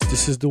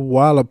This is the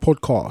Wilder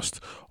Podcast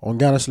on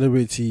Ghana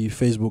Celebrity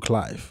Facebook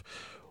Live.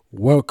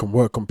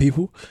 Welcome,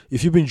 people.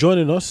 If you've been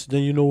joining us,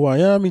 then you know who I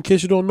am. In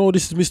case you don't know,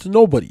 this is Mr.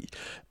 Nobody.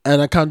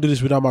 And I can't do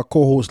this without my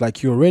co-host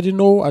like you already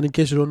know. And in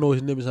case you don't know,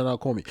 his name is Hannah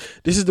Komi.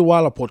 This is the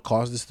Wilder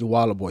Podcast. This is the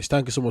Wilder Boys.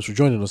 Thank you so much for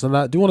joining us. And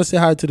I do want to say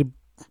hi to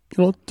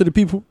the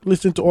people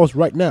listening to us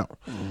right now.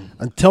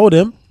 And tell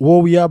them what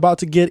we are about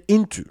to get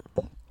into.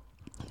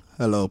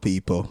 Hello,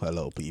 people.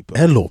 Hello,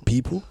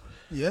 people.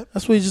 Yeah.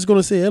 That's what you're just going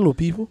to say. Hello,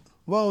 people.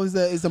 Well,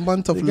 it's the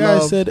month of The guy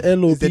love. said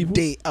hello, it's people.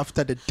 the day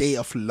after the day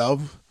of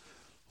love,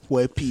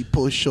 where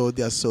people show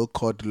their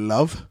so-called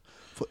love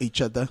for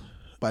each other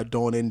by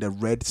donning the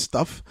red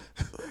stuff,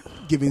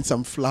 giving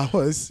some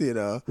flowers,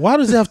 Why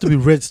does it have to be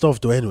red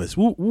stuff though anyways?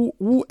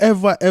 Who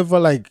ever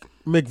like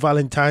make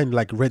Valentine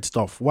like red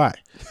stuff? Why?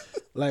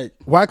 Like,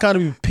 why can't it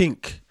be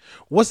pink?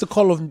 What's the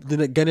color of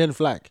the Ghanaian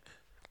flag?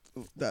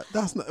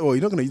 That's not. Oh,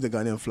 you're not gonna use the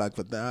Ghanaian flag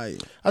for that, are you?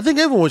 I think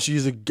everyone should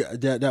use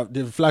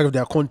the flag of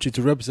their country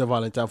to represent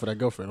Valentine for their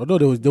girlfriend. Although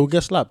they will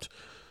get slapped.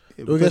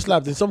 Yeah, They'll get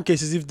slapped. In some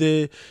cases, if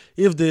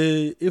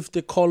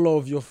the color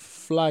of your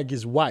flag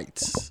is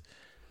white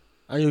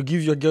and you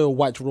give your girl a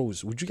white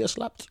rose, would you get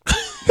slapped?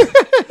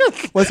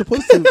 Well, it's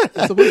supposed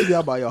to be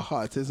about your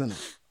heart, isn't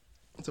it?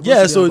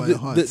 Yeah, so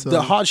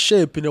the heart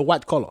shape in a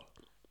white color.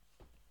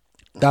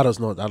 That does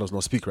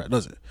not speak right,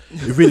 does it?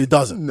 It really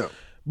doesn't. No.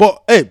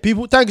 But hey,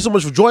 people, thank you so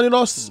much for joining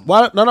us.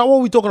 Now, what are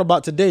we talking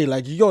about today?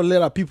 Like, you gotta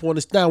let our people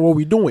understand what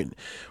we're doing.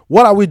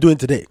 What are we doing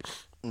today?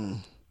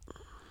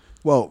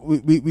 Well,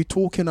 we're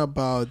talking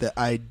about the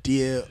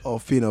idea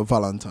of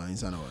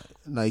Valentine's, anyway.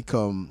 Like,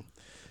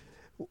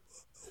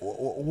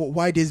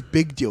 why this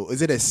big deal?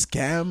 Is it a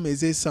scam?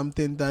 Is it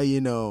something that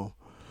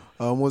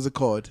what's it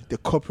called? The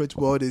corporate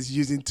world is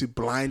using to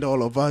blind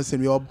all of us,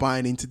 and we're all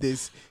buying into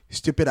this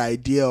stupid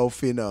idea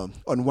of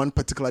on one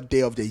particular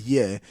day of the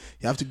year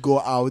you have to go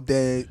out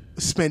there,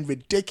 spend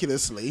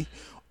ridiculously,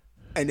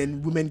 and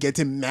then women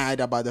getting mad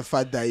about the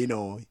fact that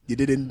you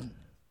didn't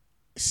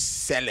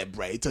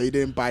celebrate, or you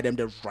didn't buy them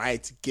the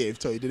right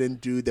gift, or you didn't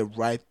do the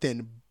right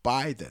thing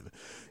by them,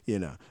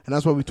 and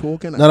that's what we're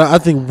talking about. Now, I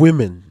think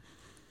women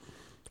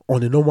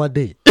on a normal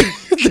day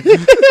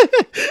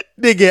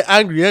they get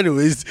angry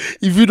anyways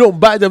if you don't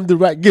buy them the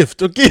right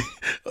gift.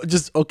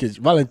 Okay,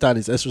 Valentine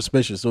is extra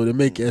special, so they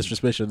make it extra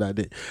special that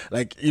day.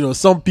 Like,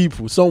 some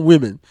people, some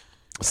women,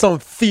 some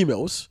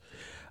females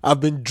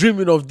have been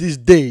dreaming of this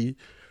day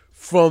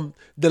from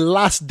the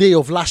last day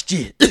of last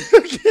year.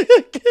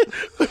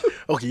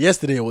 Okay,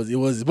 yesterday it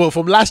was, but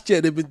from last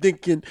year they've been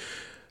thinking,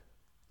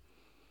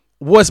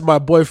 what's my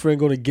boyfriend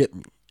gonna get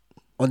me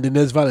on the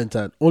next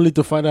Valentine? Only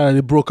to find out that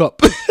they broke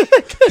up.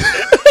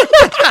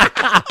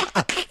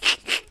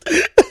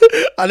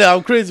 I know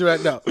I'm crazy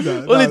right now.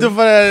 Only to find out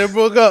that they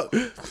broke up.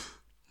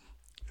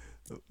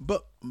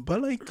 But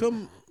like,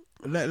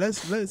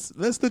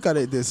 let's look at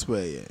it this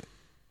way. Yeah.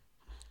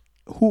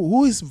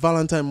 Who is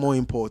Valentine more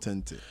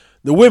important to?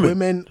 The women.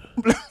 Women.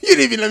 You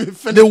didn't even let me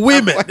finish. The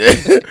women.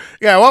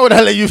 Yeah, why would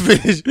I let you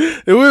finish?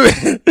 The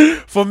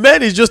women. For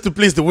men, it's just to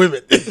please the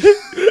women.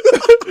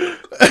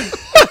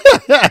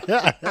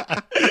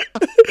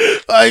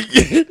 Like,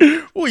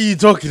 what are you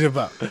talking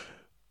about?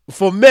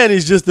 For men,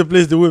 it's just to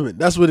please the women.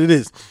 That's what it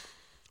is.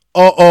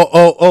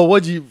 Oh,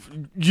 what do you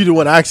didn't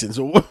want to ask him.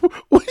 So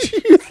what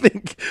do you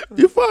think?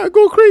 Before I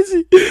go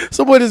crazy,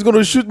 somebody's going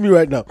to shoot me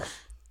right now.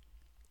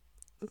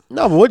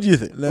 No, but what do you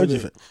think? What do you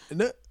think?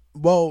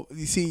 Well,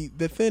 you see,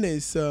 the thing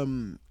is,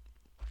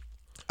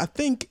 I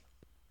think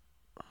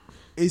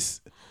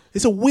it's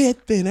a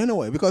weird thing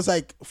anyway, because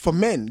like for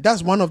men,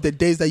 that's one of the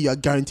days that you are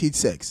guaranteed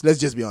sex. Let's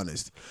just be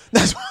honest.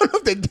 That's one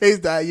of the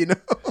days that you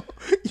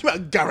are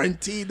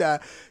guaranteed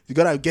that you're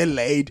gonna get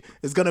laid.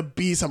 It's gonna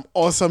be some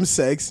awesome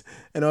sex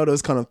and all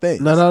those kind of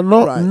things. No,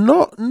 right?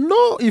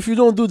 No. If you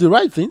don't do the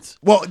right things,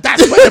 well,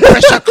 that's where the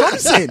pressure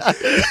comes in.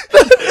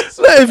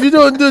 So if you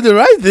don't do the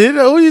right thing,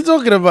 what are you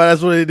talking about?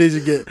 That's what it is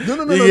you get. No.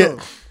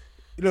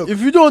 Look,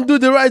 if you don't do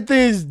the right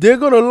things, they're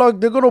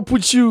gonna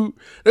put you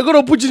in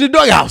the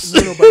doghouse.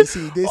 No, but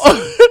see, this.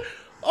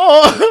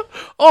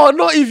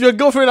 Not if your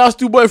girlfriend has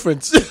two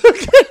boyfriends.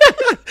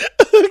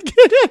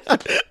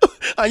 Okay.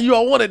 And you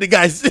are one of the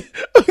guys.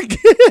 Okay.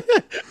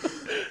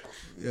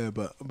 Yeah,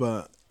 but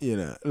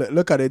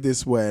look at it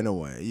this way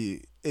anyway.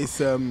 It's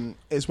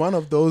one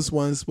of those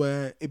ones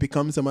where it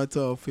becomes a matter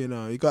of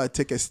you gotta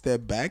take a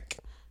step back.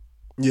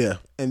 Yeah.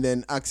 And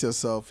then ask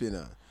yourself,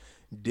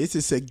 this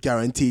is a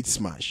guaranteed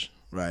smash,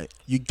 right?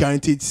 You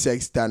guaranteed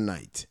sex that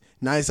night.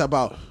 Now it's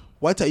about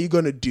what are you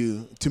gonna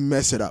do to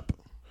mess it up?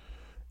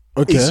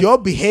 Okay. Is your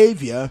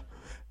behavior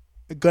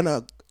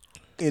gonna,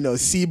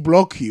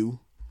 block you,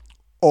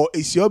 or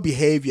is your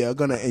behavior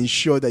gonna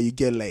ensure that you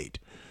get laid?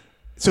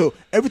 So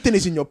everything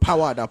is in your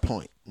power at that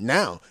point.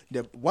 Now,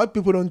 what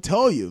people don't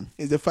tell you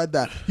is the fact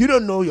that you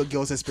don't know your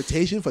girl's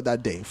expectation for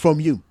that day from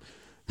you.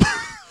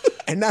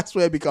 And that's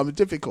where it becomes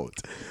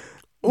difficult.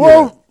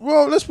 Well,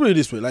 let's put it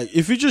this way. Like,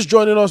 if you're just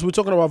joining us, we're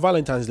talking about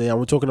Valentine's Day, and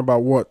we're talking about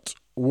what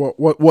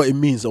it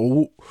means,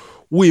 or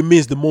who it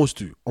means the most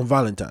to on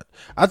Valentine.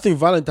 I think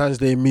Valentine's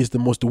Day means the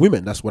most to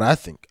women. That's what I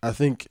think. I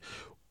think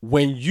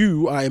when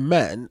you are a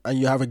man and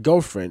you have a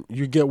girlfriend,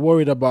 you get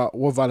worried about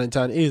what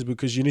Valentine is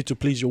because you need to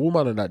please your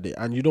woman on that day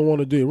and you don't want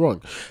to do it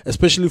wrong.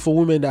 Especially for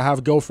women that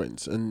have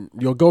girlfriends and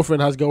your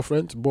girlfriend has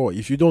girlfriends. Boy,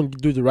 if you don't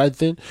do the right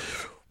thing,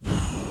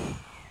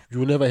 you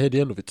will never hear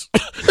the end of it.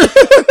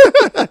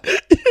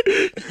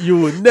 You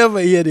will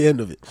never hear the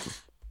end of it.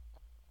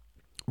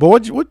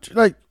 But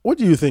what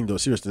do you think though?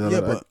 Seriously,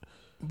 Yeah,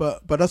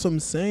 but that's what I'm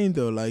saying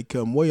though. Like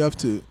what you have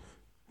to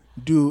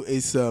do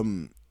is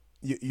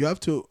you have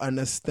to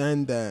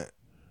understand that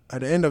at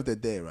the end of the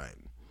day, right?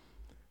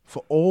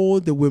 For all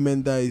the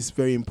women that is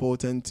very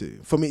important to.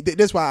 For me,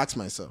 that's why I ask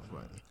myself,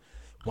 right?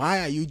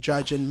 Why are you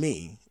judging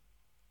me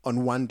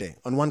on one day,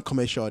 on one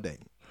commercial day?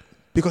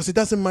 Because it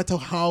doesn't matter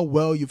how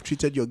well you've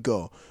treated your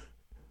girl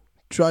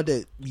throughout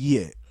the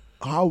year,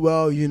 how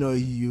well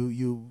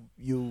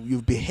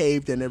you've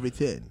behaved and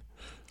everything.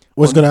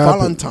 What's gonna happen?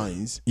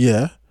 Valentine's,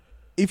 Yeah,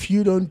 if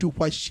you don't do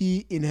what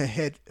she in her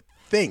head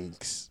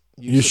thinks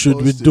you should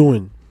be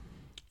doing.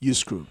 You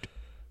screwed.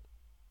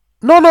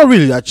 No, not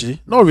really.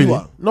 Actually, not really. You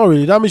are. Not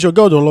really. That means your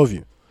girl don't love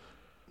you.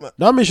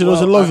 That means she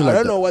doesn't love you like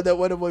that. I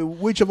don't know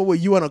whichever way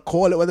you want to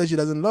call it, whether she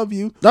doesn't love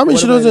you. That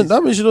means she doesn't.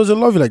 That means she doesn't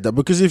love you like that.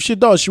 Because if she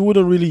does, she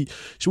wouldn't really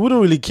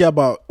care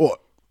about. Oh,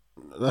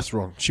 that's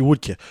wrong. She would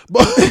care.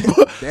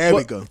 There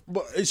we go.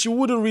 But she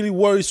wouldn't really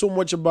worry so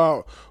much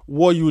about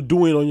what you're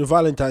doing on your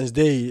Valentine's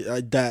Day.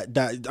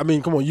 That I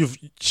mean, come on.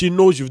 She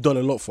knows you've done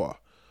a lot for her.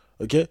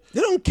 Okay.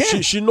 They don't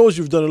care. She knows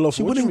you've done a lot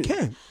for her. She wouldn't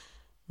care.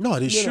 No,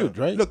 they should,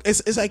 right? Look,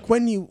 it's like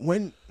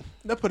when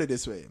let's put it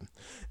this way.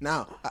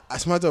 Now,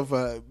 as much of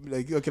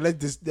okay,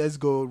 let's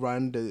go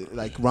round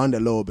a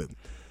little bit.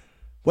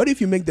 What if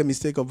you make the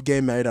mistake of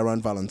getting married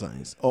around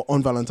Valentine's or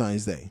on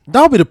Valentine's Day?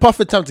 That would be the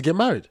perfect time to get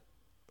married.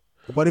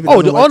 What if it the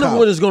doesn't work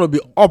honeymoon out? is going to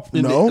be up.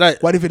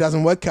 What if it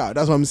doesn't work out?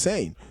 That's what I'm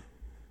saying.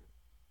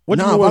 What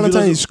do you now mean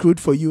Valentine is screwed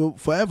for you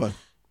forever.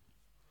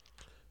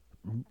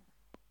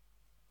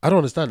 I don't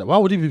understand that. Why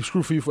would he be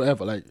screwed for you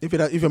forever? Like if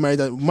you're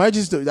married, marriage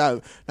is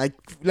that, like,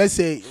 let's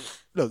say,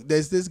 look,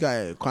 there's this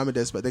guy Kwame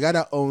Despot, the guy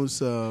that owns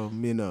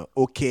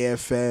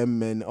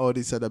OKFM and all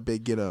these other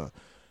big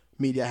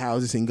media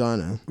houses in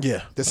Ghana.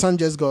 Yeah, the son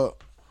just got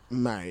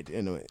married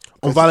anyway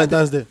on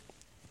Valentine's Day.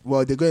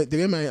 Well, they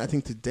get married I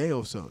think today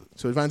or so.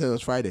 So Valentine's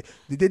was Friday.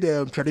 They did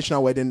the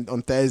traditional wedding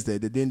on Thursday.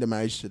 They're doing the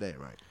marriage today,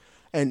 right?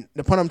 And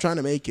the point I'm trying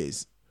to make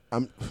is,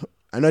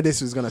 I know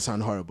this is gonna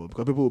sound horrible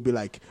because people will be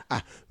like,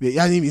 we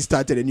hasn't even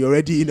started and you're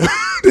already,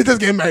 they just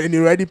get married and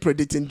you're already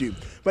predicting doom.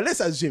 But let's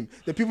assume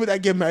the people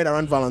that get married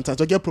around Valentine's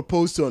or get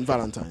proposed to on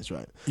Valentine's,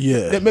 right?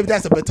 Yeah. Maybe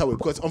that's a better way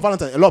because on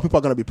Valentine's, a lot of people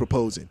are gonna be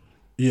proposing.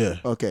 Yeah.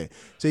 Okay.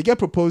 So you get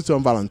proposed to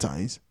on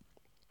Valentine's.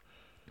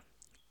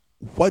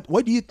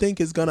 What do you think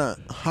is gonna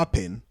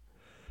happen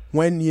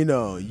when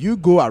you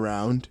go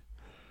around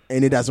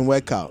and it doesn't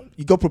work out?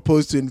 You got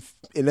proposed to in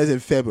let's say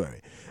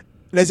February.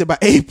 Let's say by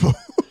April.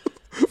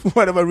 For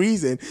whatever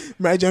reason,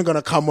 marriage ain't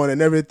gonna come on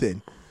and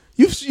everything.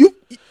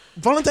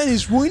 Valentine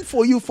is ruined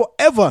for you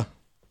forever.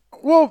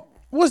 Well,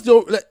 what's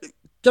the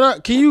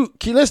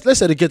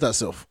let's educate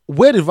ourselves.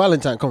 Where did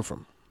Valentine come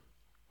from?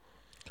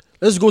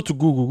 Let's go to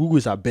Google. Google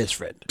is our best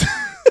friend.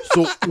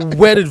 So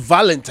where did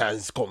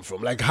Valentine's come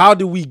from? Like, how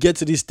did we get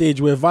to this stage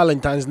where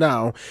Valentine's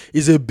now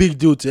is a big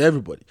deal to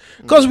everybody?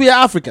 Because we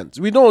are Africans.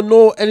 We don't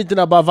know anything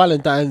about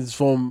Valentine's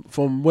from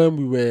when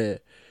we were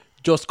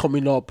just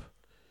coming up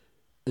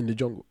in the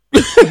jungle.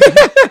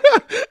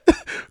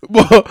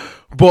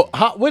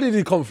 but where did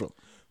it come from?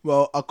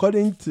 Well,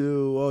 according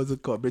to what was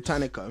it called,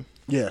 Britannica.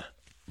 Yeah,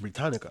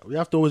 Britannica. We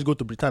have to always go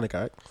to Britannica,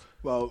 right?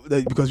 Well,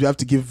 because we have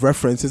to give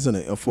references, isn't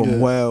it, from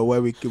where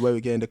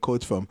we're getting the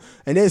quote from,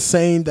 and they're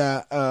saying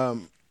that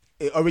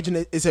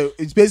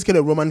it's basically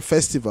a Roman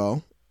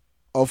festival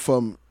of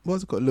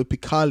what's it called,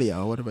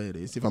 Lupercalia or whatever it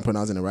is, if I'm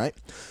pronouncing it right,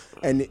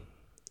 and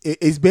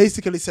it's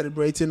basically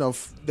celebrating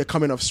of the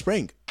coming of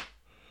spring,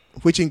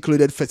 which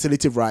included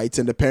fertility rites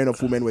and the pairing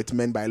of women with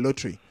men by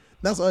lottery.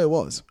 That's all it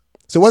was.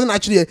 So it wasn't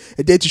actually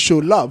a day to show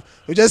love.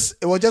 It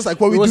was just like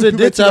what we do. It was a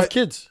day to have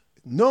kids.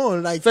 No,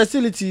 like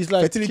fertility is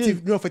like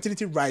fertility. No,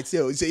 fertility rights.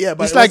 Yeah,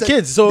 but it's like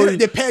kids. So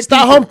they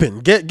start humping.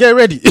 Get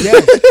ready. Yeah.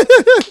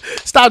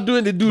 Start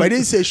doing the dude. But they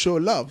didn't say show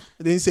love.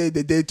 They didn't say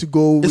the day to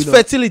go. It's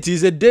fertility.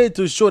 It's a day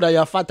to show that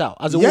you're fertile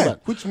as a woman.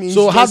 Which means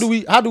so how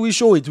do we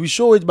show it? We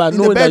show it by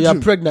knowing that you're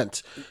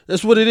pregnant.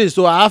 That's what it is.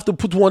 So I have to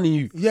put one in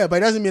you. Yeah, but it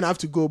doesn't mean I have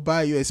to go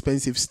buy you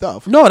expensive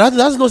stuff. No,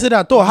 that's not say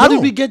that at all. How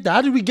did we get that?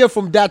 How did we get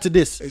from that to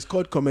this? It's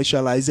called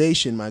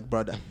commercialization, my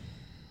brother.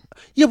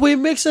 Yeah, but it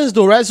makes sense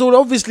though, right? So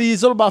obviously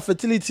it's all about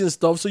fertility and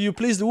stuff. So you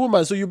please the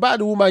woman. So you buy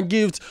the woman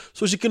gifts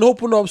so she can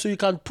open up so you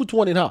can put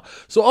one in her.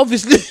 So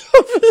obviously,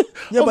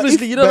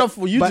 you don't have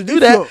for you to do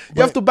that.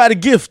 You have to buy the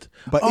gift.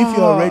 But if you're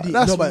already...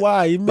 That's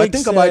why it makes sense. But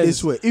think about it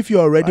this way. If you're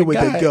already with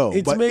a girl...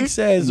 It makes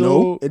sense.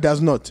 No, it does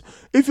not.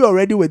 If you're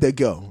already with a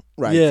girl,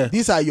 right? Yeah.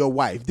 These are your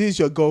wife. This is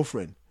your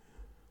girlfriend.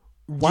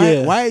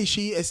 Why is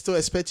she still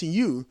expecting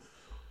you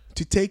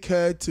to take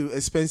her to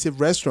expensive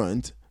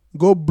restaurant,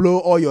 go blow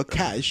all your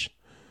cash...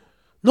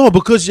 No,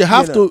 because you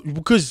have to,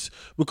 because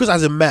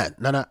as a man,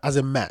 as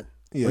a man,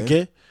 yeah.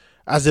 okay?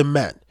 As a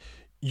man,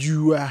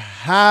 you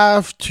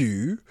have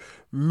to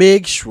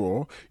make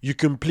sure you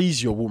can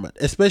please your woman,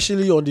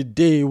 especially on the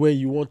day where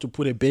you want to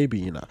put a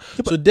baby in her.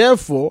 So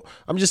therefore,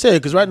 I'm just saying,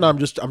 because right now I'm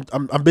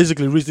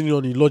basically reasoning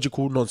on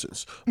illogical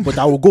nonsense, but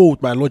I will go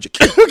with my logic.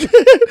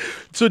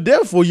 So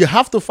therefore, you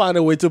have to find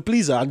a way to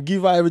please her and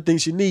give her everything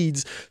she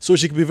needs so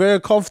she can be very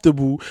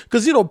comfortable.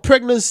 Because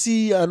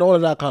pregnancy and all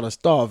of that kind of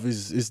stuff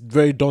is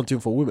very daunting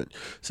for women.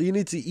 So you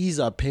need to ease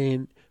her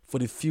pain for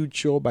the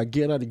future by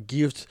getting her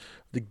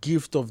the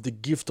gift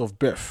of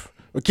birth.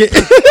 Okay.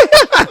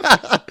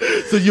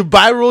 So you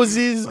buy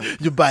roses,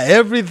 you buy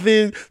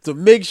everything to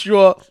make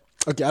sure.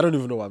 Okay, I don't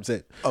even know what I'm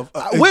saying.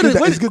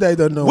 It's good that I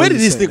don't know. Where did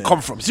this thing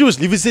come from?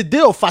 Seriously, if it's a day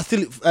of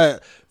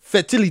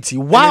fertility,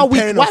 why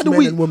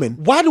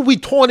do we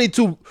turn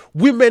into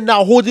women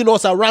now holding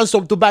us at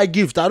ransom to buy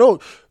gifts? I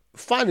don't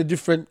find a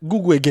different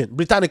Google again.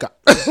 Britannica.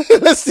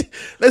 Let's see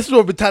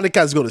what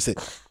Britannica is gonna say.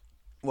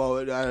 Well,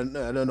 I don't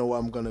know what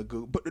I'm gonna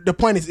go, but the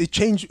point is, it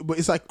changed. But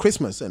it's like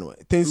Christmas anyway.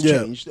 Things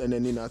changed, and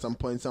then at some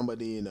point,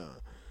 somebody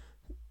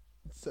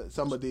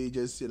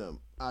just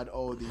add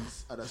all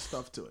these other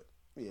stuff to it.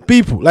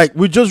 People, like,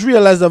 we just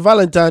realized that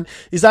Valentine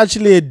is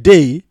actually a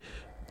day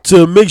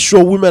to make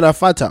sure women are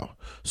fertile.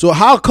 So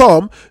how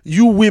come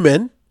you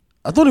women?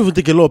 I don't even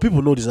think a lot of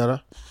people know this,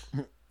 Anna.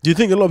 Do you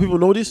think a lot of people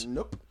know this?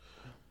 Nope.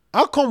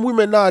 How come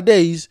women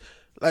nowadays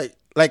are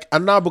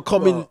now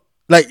becoming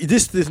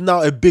this is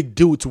now a big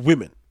deal to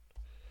women?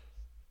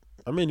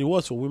 I mean, it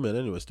was for women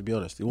anyways, to be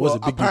honest. It was a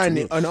big deal to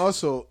women. And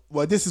also,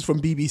 this is from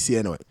BBC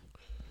anyway.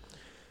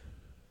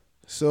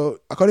 So,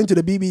 according to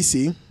the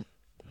BBC,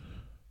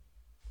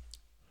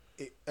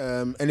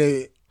 and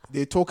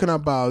they're talking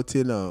about,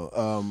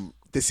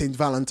 the Saint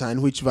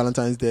Valentine, which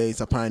Valentine's Day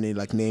is apparently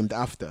named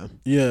after.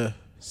 Yeah.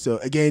 So,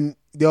 again,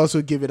 they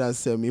also give it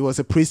as, he was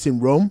a priest in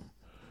Rome,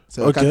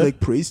 so a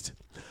Catholic priest.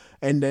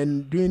 And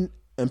then during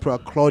Emperor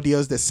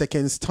Claudius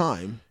II's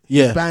time,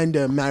 he banned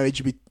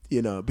marriage,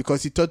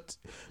 because he thought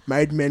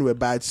married men were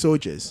bad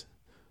soldiers.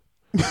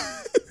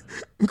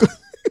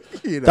 That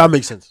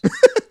makes sense.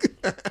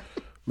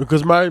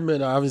 Because married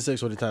men are having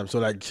sex all the time, so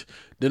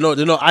they're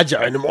not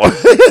agile anymore.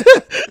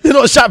 They're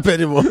not sharp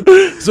anymore.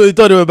 So he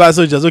thought they were bad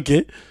soldiers.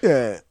 Okay.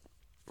 Yeah.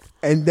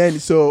 And then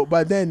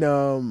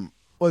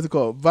what's it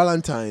called?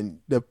 Valentine,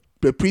 the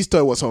priest thought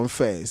it was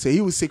unfair, so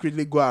he would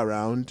secretly go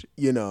around,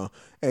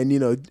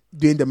 and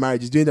doing the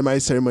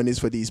marriage ceremonies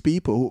for these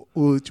people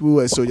who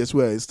were soldiers, who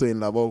were still in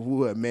love, or who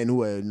were men who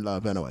were in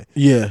love anyway.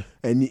 Yeah.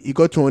 And he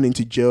got thrown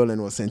into jail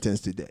and was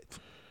sentenced to death.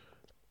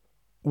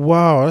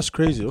 Wow, that's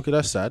crazy. Okay,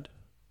 that's sad.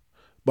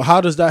 But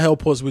how does that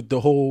help us with the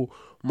whole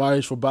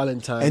marriage for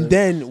Valentine? And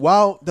then, that's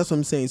what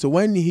I'm saying. So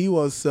when he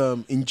was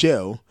in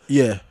jail,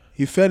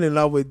 he fell in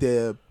love with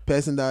the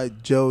person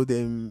that jailed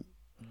him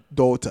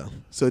daughter.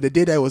 So the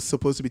day that he was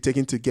supposed to be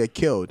taken to get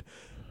killed,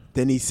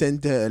 then he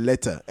sent her a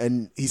letter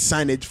and he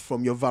signed it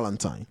from your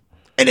Valentine.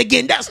 And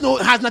again, has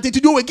nothing to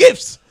do with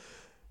gifts.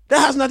 That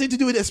has nothing to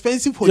do with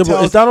expensive hotels. Yeah,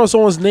 but is that on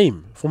someone's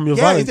name from your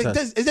Valentine?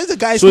 It's just a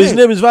guy's name. So his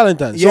name is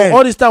Valentine. Yeah. So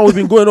all this time we've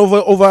been going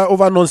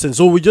over nonsense.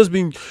 So we've just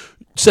been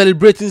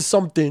celebrating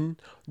something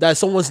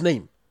that's someone's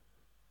name.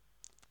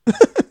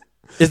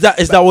 Is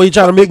that what you're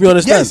trying to make me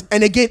understand? Yes,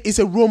 and again, it's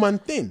a Roman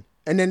thing.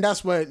 And then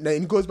that's where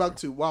it goes back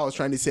to what I was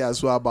trying to say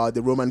as well about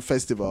the Roman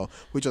festival,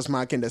 which was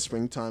marking the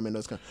springtime and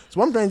those kind. So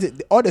what I'm trying to say,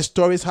 all the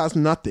stories has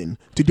nothing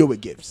to do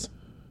with gifts.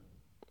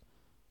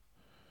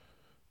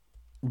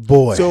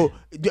 Boy. So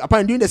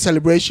apparently during the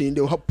celebration,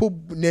 they'll put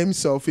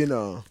names of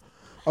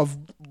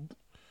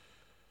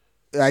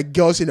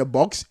girls in a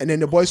box, and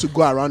then the boys will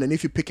go around, and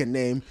if you pick a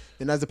name,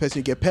 then that's the person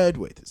you get paired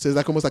with. So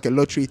it's almost like a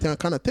lottery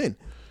kind of thing.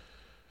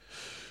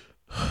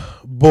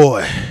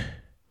 Boy.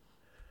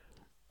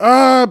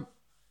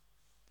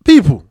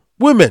 People,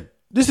 women,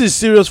 this is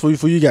serious for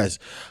you guys.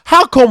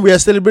 How come we are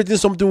celebrating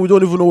something we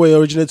don't even know where it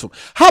originates from?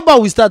 How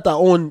about we start our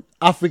own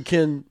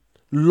African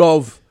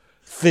love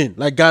thing,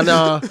 like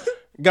Ghana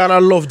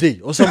Love Day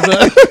or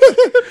something,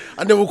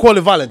 and then we'll call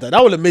it Valentine?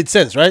 That would have made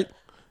sense, right?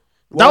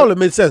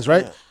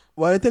 Yeah.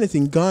 Well, the thing is,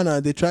 in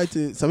Ghana,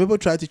 some people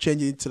try to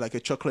change it to like a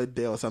chocolate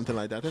day or something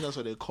like that. I think that's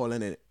what they're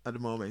calling it at the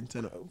moment,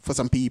 for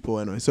some people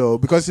anyway. So,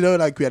 because, we are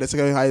the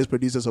second highest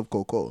producers of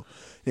cocoa.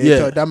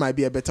 So that might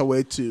be a better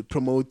way to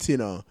promote,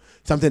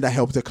 something that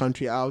helps the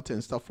country out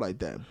and stuff like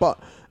that. But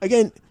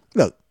again,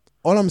 look,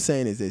 all I'm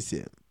saying is this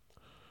here.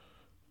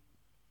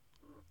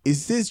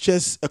 Is this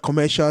just a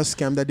commercial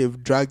scam that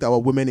they've dragged our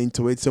women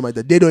into it so much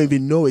that they don't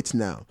even know it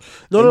now?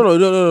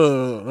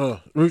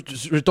 No.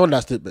 Return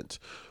that statement.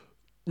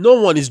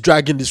 No one is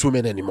dragging these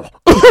women anymore.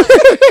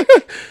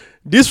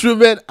 These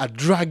women are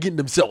dragging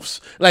themselves.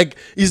 Like,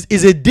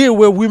 it's a day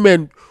where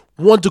women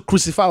want to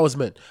crucify us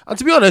men. And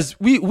to be honest,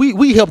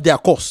 we help their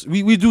cause.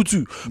 We do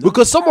too.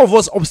 Because some of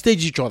us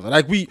upstage each other.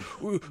 Like,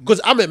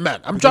 because I'm a man.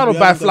 I'm trying to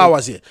buy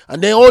flowers here.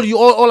 And then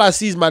all I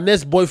see is my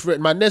next boy.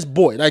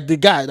 Like the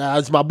guy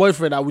that's my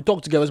boyfriend that we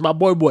talk together. It's my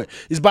boy.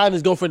 He's buying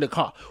his girlfriend a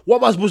car. What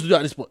am I supposed to do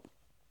at this point?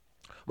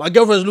 My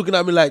girlfriend's looking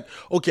at me like,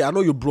 okay, I know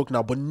you're broke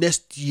now, but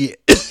next year,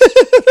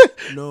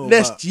 No,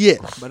 next year.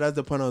 But that's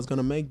the point I was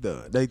gonna make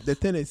though. The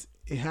thing is,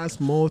 it has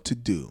more to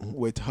do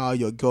with how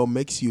your girl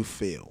makes you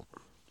feel.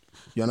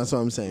 You understand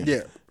what I'm saying?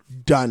 Yeah.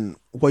 Than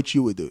what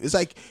you would do. It's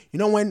like, you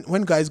know,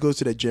 when guys go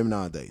to the gym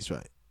nowadays,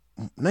 right?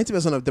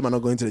 90% of them are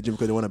not going to the gym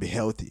because they want to be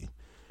healthy.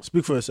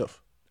 Speak for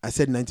yourself. I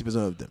said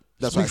 90% of them.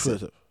 That's Speak what I for said.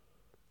 yourself.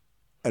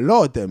 A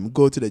lot of them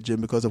go to the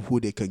gym because of who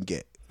they can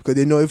get. Because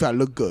they know if I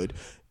look good,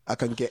 I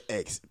can get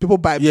X. People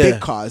buy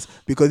big cars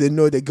because they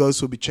know the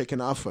girls will be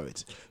checking out for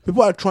it.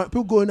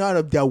 People going out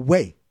of their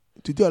way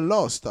to do a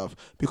lot of stuff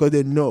because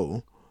they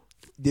know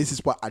this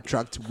is what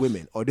attracts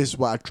women, or this is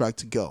what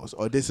attracts girls,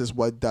 or this is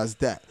what does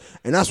that.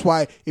 And that's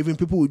why even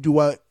people who do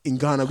what in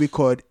Ghana we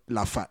call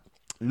Lafat,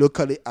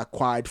 locally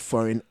acquired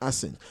foreign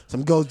accent.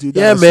 Some girls do that.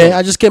 Yeah, man.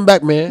 I just came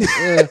back, man.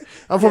 Yeah.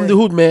 I'm from the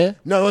hood, man.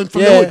 No, I'm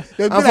from the hood.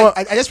 They'll be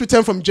like, I just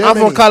returned from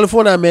Germany. I'm from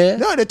California, man.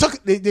 No, they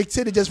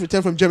say they just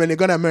returned from Germany. They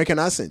got an American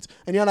accent.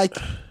 And you're like,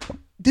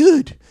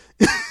 dude.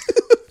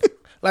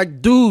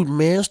 Like, dude,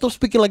 man, stop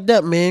speaking like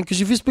that, man.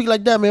 Because if you speak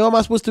like that, man, how am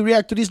I supposed to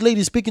react to this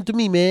lady speaking to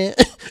me, man?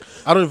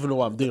 I don't even know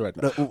what I'm doing right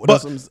now.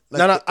 But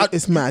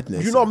it's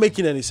madness. You're not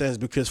making any sense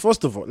because,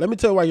 first of all, let me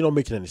tell you why you're not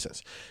making any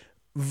sense.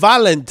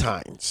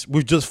 Valentine's,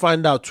 we just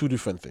find out two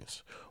different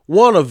things.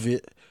 One of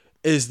it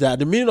is that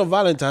the meaning of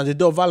Valentine's, the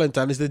day of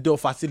Valentine is the day of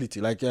fertility,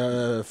 like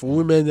for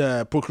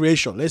women,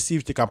 procreation. Let's see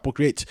if they can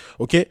procreate,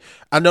 okay?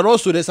 And then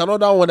also there's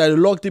another one that they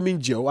locked him in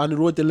jail and he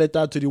wrote a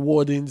letter to the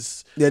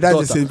warden's that's daughter.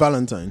 the St.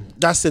 Valentine.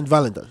 That's St.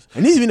 Valentine's.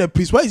 And he's been a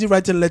priest. Why is he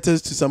writing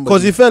letters to somebody?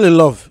 Because he fell in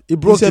love. He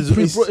broke his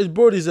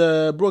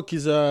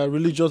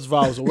religious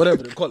vows or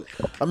whatever they call it.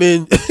 I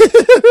mean,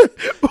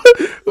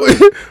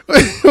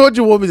 what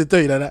do you want me to tell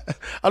you? That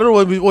I don't know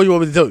what you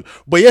want me to tell you.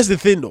 But here's the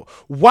thing, though.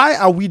 Why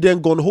are we then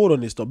going to hold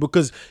on this stuff?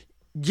 Because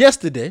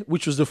yesterday,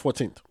 which was the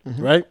 14th,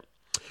 right,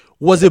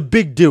 was a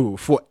big deal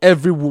for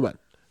every woman.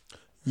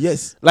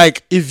 Yes.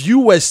 Like, if you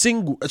were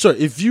single,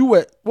 if you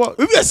were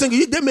single,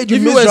 they made you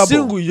if miserable. you were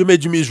single, you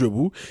made you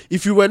miserable.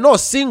 If you were not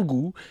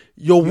single,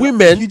 your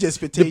women,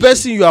 the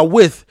person you are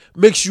with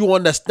makes you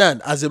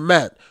understand as a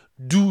man,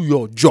 do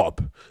your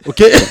job.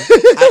 Okay?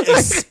 I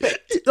expect.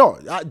 No,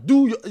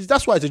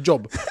 that's why it's a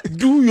job.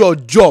 Do your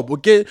job,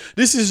 okay?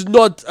 This is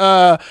not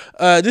a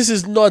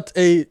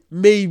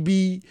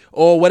maybe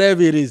or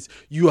whatever it is.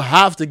 You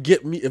have to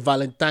get me a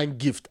Valentine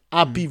gift.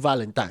 Happy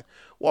Valentine.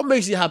 What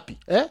makes you happy?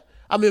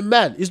 I'm a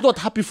man. It's not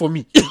happy for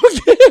me.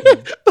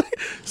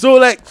 So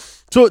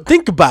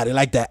think about it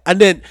like that. And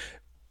then,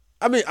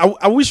 I mean,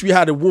 I wish we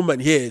had a woman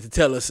here to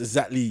tell us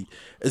exactly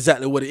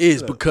what it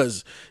is,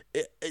 because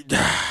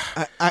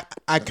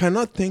I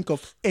cannot think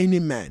of any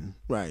man,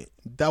 right,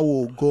 that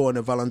will go on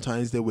a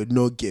Valentine's Day with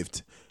no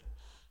gift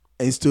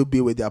and still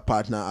be with their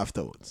partner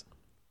afterwards.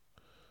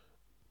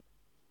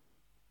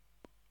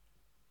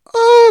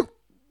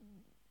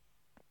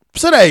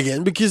 Say that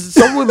again, because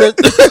some women,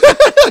 would.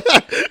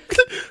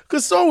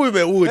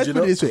 Let's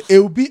put it this way: it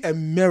would be a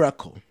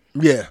miracle,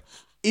 yeah,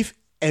 if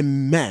a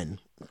man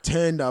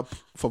turned up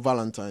for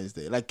Valentine's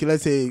Day. Like,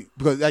 let's say,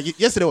 because like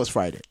yesterday was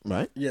Friday,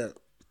 right? Yeah.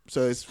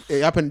 So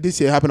it happened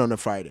this year. It happened on a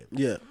Friday.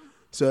 Yeah.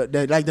 So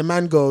the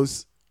man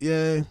goes,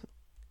 yeah,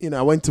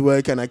 I went to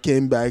work and I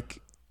came back,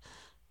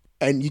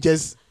 and you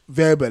just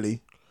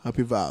verbally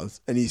happy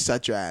vows, and you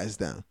sat your ass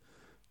down.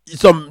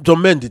 Some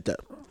men did that.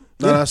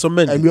 Yeah. Some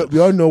men. And we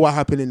all know what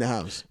happened in the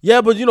house. Yeah,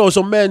 but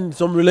some men,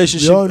 some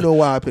relationship. We all know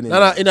what happened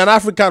in an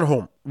African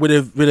home with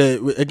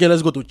again.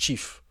 Let's go to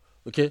chief.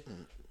 Okay,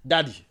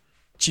 daddy,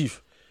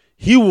 chief.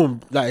 He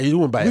won't buy Which a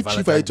Valentine. Which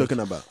chief are you talking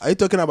about? Are you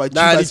talking about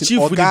the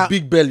chief with the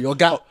big belly?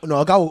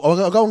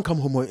 Oga won't come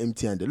home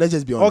empty-handed. Let's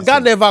just be honest.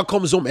 Oga never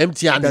comes home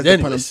empty-handed.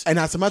 And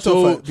as a matter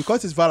of fact,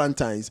 because it's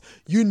Valentine's,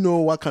 you know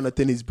what kind of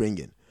thing he's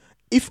bringing.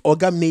 If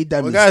Oga made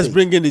that mistake, Oga is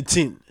bringing the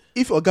tin.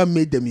 If Oga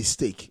made the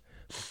mistake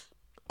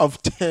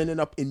of turning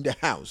up in the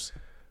house,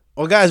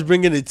 Oga is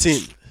bringing the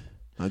tin.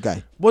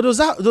 Okay. But those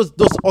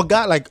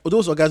Oga, like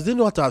those Ogas, they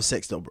know how to have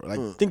sex though, bro.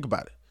 Like think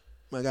about it.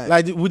 My guy.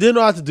 Like, would they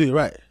know how to do it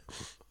right?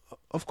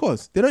 Of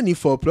course. They don't need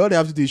foreplay. All they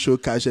have to do is show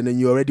cash and then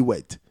you're already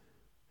wet.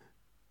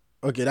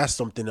 Okay, that's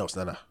something else,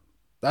 Nana.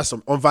 That's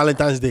on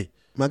Valentine's Day.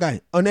 My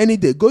guy, on any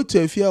day, go to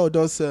Efia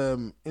Odo's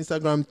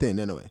Instagram thing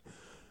anyway.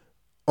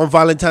 On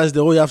Valentine's Day,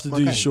 all you have to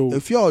do is show.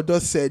 Efia Odo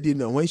said,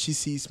 when she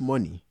sees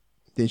money,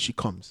 then she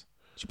comes.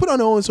 She put on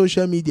her own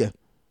social media.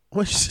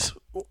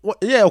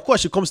 Yeah, of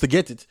course she comes to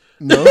get it.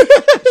 No,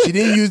 she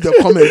didn't use the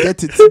comment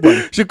get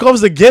it. She comes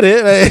to get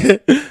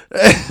it.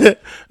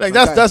 Like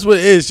that's what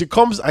it is. She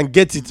comes and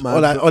gets it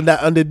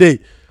on the day.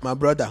 My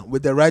brother,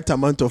 with the right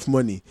amount of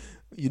money,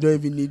 you don't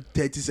even need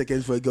 30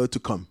 seconds for a girl to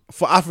come.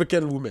 For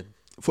African women.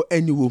 For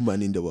any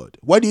woman in the world.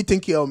 What do you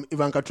think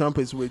Ivanka Trump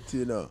is with,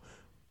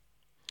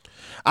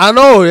 I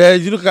know, yeah.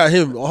 You look at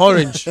him,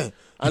 orange.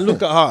 And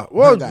look at her.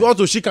 Well,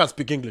 also she can't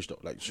speak English though.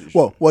 Like,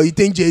 well, you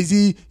think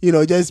Jay-Z,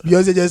 just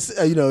Beyonce just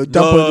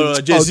dump on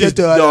the Jay-Z.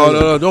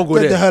 No, don't go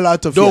there. Get the hell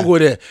out of here. Don't go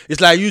there. It's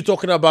like you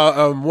talking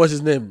about what's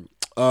his name?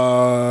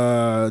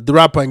 The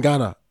rapper in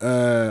Ghana.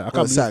 I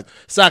can't believe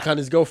Sak and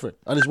his girlfriend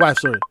and his wife.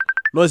 Sorry,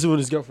 not even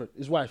his girlfriend,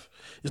 his wife.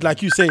 It's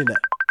like you saying that.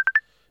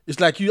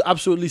 It's like you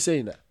absolutely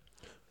saying that.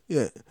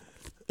 Yeah.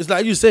 It's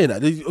like you saying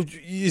that.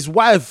 His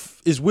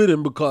wife is with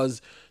him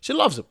because she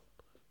loves him.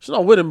 She's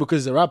not with him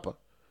because he's a rapper.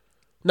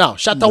 Now,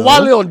 Shatta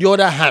Wale, on the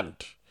other hand,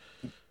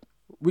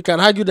 we can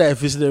argue that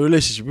if it's in a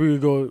relationship, we will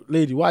go,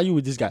 lady, why are you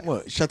with this guy?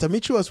 Well, Shatta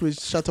Michu was with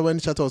Shatta when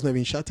Shatta was not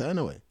even Shatta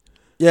anyway.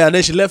 Yeah, and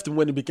then she left him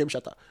when he became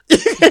Shatta.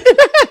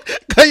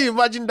 Can you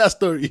imagine that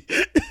story?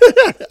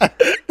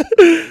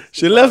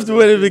 She left him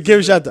when he became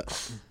Shatta.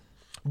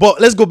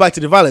 But let's go back to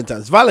the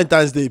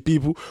Valentine's Day,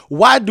 people.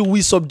 Why do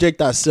we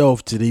subject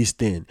ourselves to this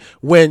thing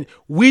when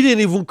we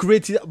didn't even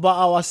create it by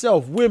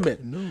ourselves, women?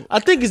 No. I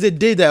think it's a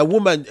day that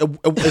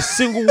a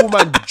single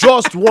woman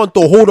just want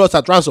to hold us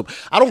at ransom.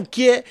 I don't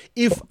care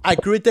if I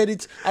created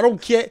it. I don't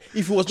care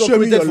if it was not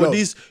created for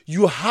this.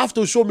 You have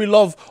to show me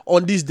love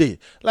on this day.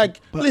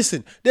 Like,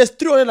 listen, there's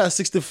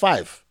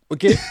 365.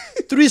 Okay,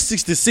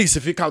 366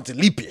 if you count a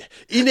leap year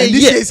in a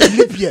year. This is a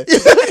leap year.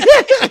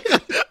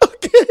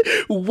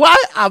 Why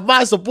am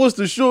I supposed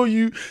to show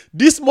you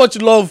this much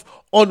love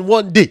on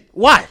one day?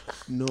 Why?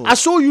 No. I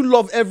show you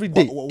love every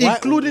day,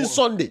 including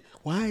Sunday.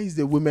 Why is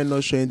the women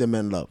not showing the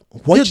men love?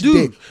 Which They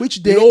do. day?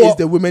 Which day is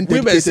the women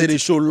dedicated? Women say they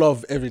show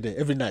love every day,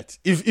 every night.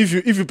 If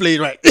you play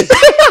it right.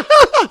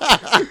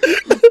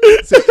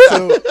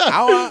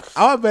 so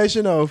our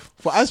version of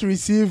for us to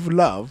receive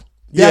love,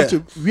 we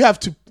have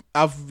to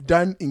have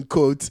done in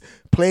quotes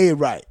play it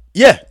right.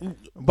 Yeah.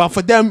 But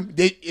for them,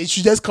 it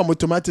should just come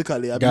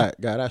automatically. Guy,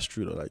 that's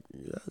true though. Like,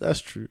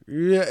 that's true.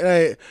 Yeah,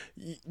 like,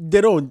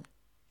 they don't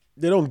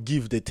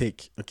give, they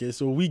take. Okay,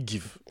 so we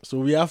give. So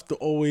we have to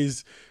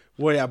always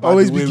worry about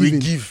the way we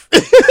give.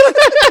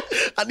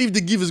 And if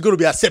the give is going to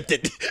be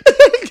accepted.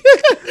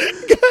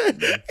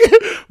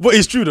 But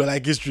it's true though.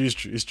 Like, it's true.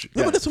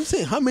 No, but that's what I'm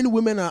saying. How many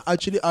women are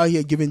actually out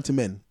here giving to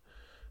men?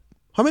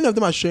 How many of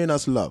them are showing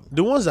us love?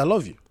 The ones that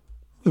love you.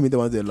 I mean, the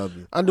ones that love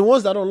you. And the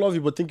ones that don't love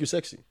you but think you're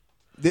sexy.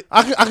 Do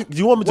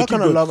you want me to what keep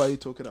kind going? of love are you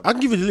talking about? I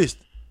can give you the list.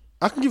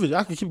 I can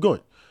keep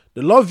going.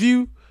 They love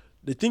you.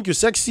 They think you're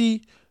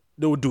sexy.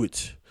 They will do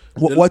it.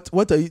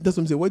 What are you? That's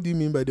what I'm saying. What do you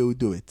mean by they will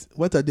do it?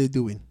 What are they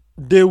doing?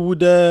 They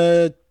would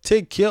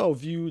take care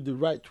of you the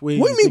right way.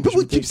 What do you mean?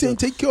 People keep saying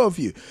take care of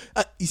you.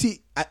 You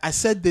see, I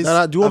said this.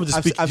 Do you want me to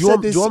speak? Do you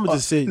want me to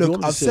say?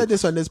 Look, I've said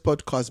this on this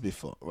podcast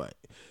before, right?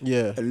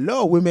 Yeah. A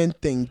lot of women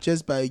think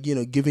just by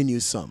giving you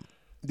some,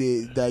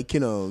 they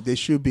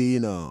should be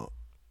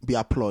be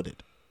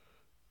applauded.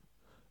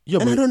 Yeah,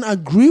 and I don't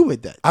agree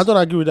with that. I don't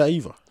agree with that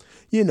either.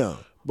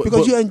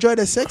 Because you enjoy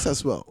the sex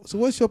as well. So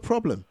what's your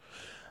problem?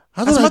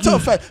 As a matter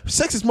of fact,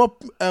 sex is more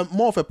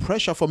of a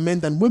pressure for men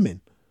than women.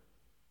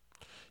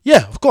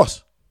 Yeah, of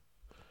course.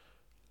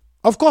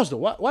 Of course, though.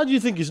 Why do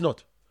you think it's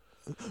not?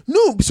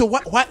 No. So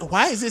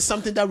why is this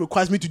something that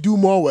requires me to do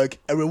more work,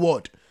 a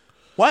reward?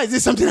 Why is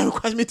this something that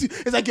requires me to?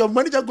 It's like your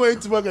manager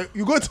going to work.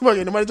 You go to work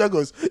and the manager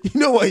goes, you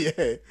know what?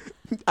 Yeah,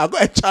 I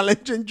got a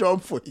challenging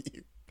job for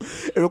you.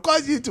 It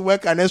requires you to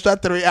work an extra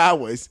 3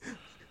 hours,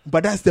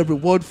 but that's the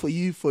reward for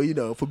you for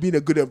being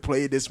a good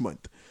employee this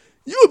month.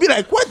 You will be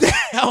like, what the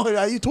hell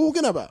are you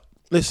talking about?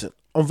 Listen,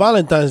 on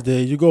Valentine's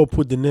Day, you got to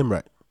put the name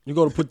right. You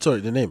got to put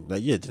the name.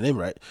 Like, yeah, the name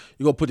right.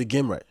 You got to put the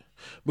game right.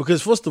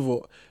 Because first of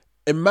all,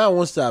 a man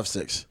wants to have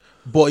sex,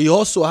 but he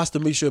also has to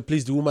make sure he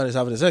please the woman he's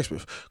having sex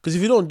with. Because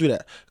if you don't do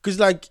that, because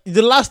like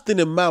the last thing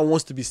a man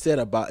wants to be said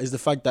about is the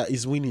fact that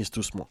his winning is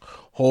too small,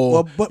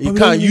 or but he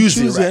can't use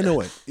it right.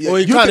 Anyway. Or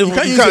he can't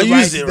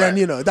use it right.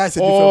 Then that's a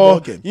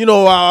different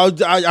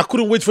ballgame. I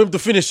couldn't wait for him to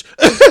finish.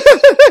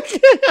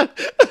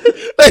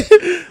 Like,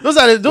 those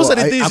are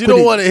the things you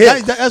don't want to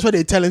hear. That's what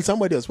they're telling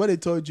somebody else. What they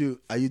told you,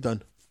 are you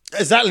done?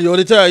 Exactly. Or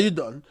they tell you, are you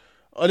done?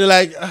 Or they're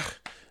like,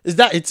 is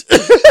that it?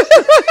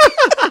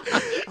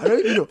 I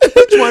don't know.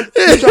 Which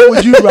one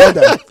would you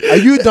rather? Are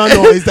you done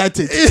or is that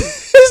it?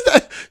 Is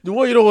that the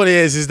one you don't want to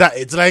hear is that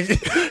it's like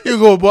you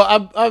go,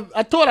 but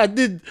I thought I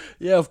did.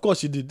 Yeah, of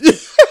course you did.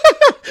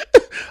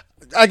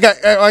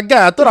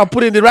 I thought I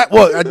put in the right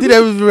work. I did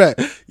everything right.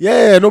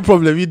 Yeah, no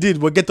problem. You did,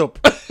 but get up.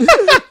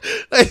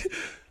 Like,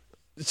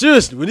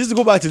 seriously, we need to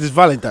go back to this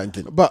Valentine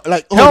thing. But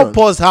like, help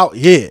us out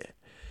here.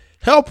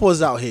 Help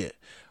us out here.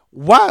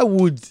 Why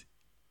would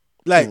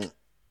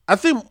I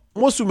think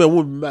most women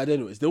won't be mad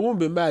anyways. They won't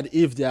be mad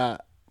if their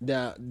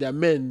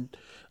men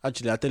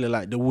actually, I tell you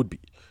like they would be.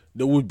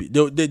 They would be.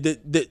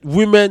 The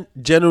women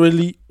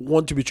generally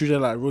want to be treated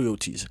like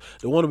royalties.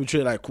 They want to be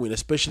treated like queen,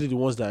 especially the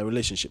ones that are in a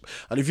relationship.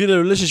 And if you're in a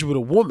relationship with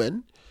a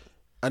woman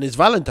and it's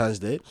Valentine's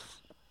Day,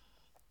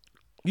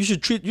 you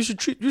should treat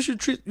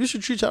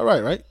her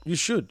right? You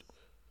should.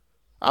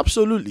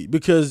 Absolutely.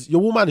 Because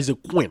your woman is a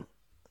queen.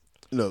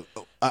 Look,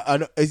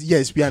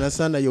 yes, we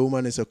understand that your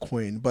woman is a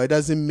queen, but it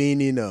doesn't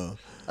mean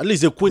at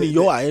least a queen in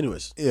your eye,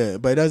 anyways. Yeah,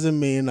 but it doesn't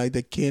mean like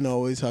the king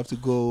always have to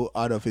go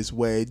out of his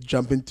way,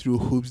 jumping through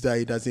hoops that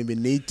he doesn't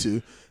even need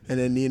to, and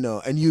then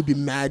and you'll be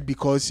mad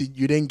because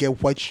you didn't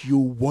get what you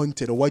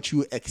wanted or what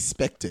you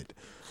expected,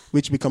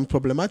 which becomes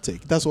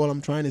problematic. That's all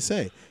I'm trying to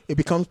say. It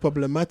becomes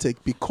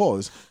problematic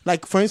because,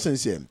 like, for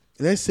instance,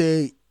 let's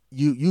say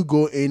you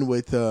go in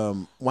with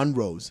one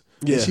rose,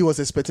 and she was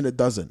expecting a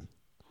dozen.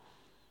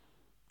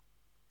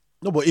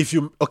 No, but if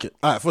you okay,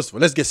 all right. First of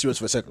all, let's get serious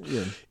for a second.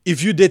 Yeah.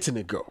 If you're dating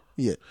a girl,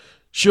 Yeah.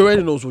 she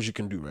already knows what you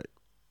can do, right?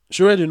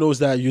 She already knows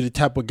that you're the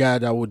type of guy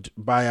that would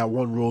buy her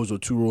 1 rose or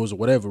 2 roses or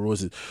whatever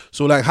roses.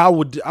 So like, how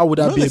would that Not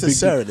be a big deal?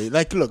 necessarily.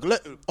 Like, look,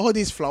 all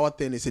this flower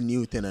thing is a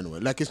new thing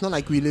anyway. Like, it's not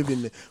like we live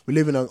on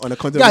a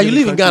continent. Yeah, you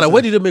live in Ghana.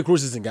 Where did they make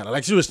roses in Ghana?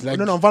 Like seriously, like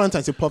No, on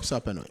Valentine's it pops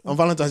up anyway. On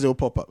Valentine's it will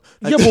pop up.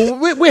 Like, yeah,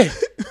 but where?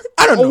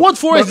 I don't know. What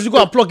forest did you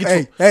go and plug it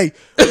from? Hey,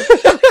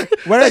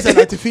 whether it's an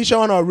artificial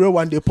one or a real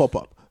one, they pop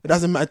up. It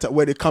doesn't matter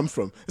where they come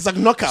from. It's like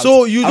knockout.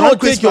 So you Around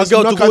don't take your Christmas,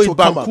 girl to knockouts go eat will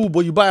come up. Banku,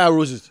 but you buy her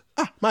roses.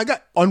 Ah, my guy,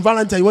 on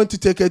Valentine, you want to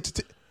take her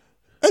to.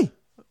 Hey,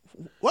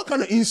 what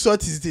kind of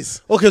insult is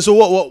this? Okay, so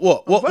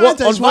what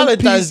Valentine's on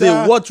Valentine's Day?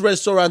 pizza. What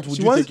restaurant would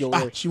you take your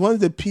wife? She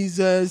wants the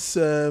pizzas.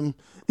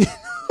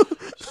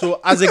 So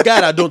as a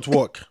guy that don't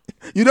work,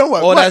 You don't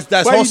work. oh, that's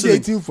what hustling. are you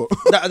dating for?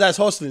 That's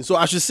hustling. So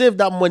I should save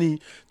that money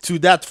to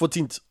that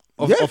 14th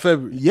of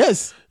February.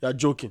 Yes. You're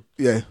joking.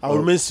 Yeah. I will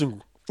remain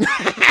single.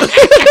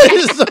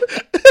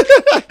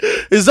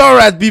 It's all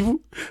right, people.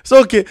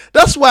 So okay,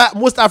 that's why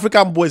most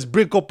African boys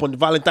break up on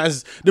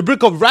Valentine's. They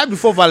break up right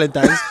before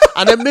Valentine's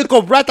and then make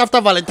up right after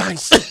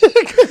Valentine's.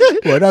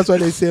 Well, that's what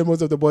they say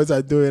most of the boys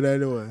are doing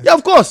anyway. Yeah,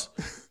 of course.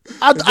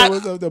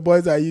 Most of the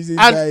boys are using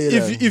And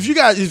that. if you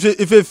guys,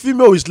 if a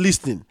female is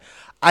listening,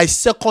 I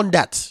second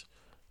that.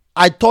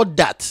 I thought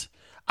that.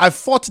 I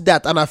fought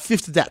that and I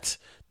fifth that.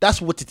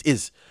 That's what it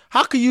is.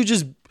 How can you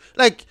just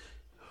like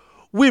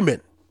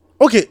women?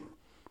 Okay,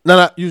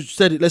 Nana, you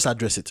said it. Let's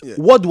address it. Yeah.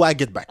 What do I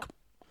get back?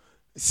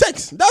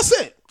 Sex. That's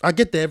it. I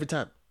get there every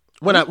time.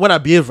 When I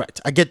behave right,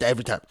 I get there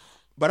every time.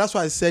 But that's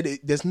why I said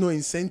there's no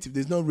incentive.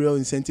 There's no real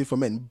incentive for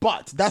men.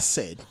 But that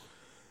said,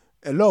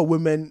 a lot of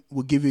women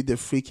will give you the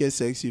freakiest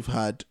sex you've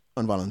had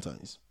on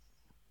Valentine's.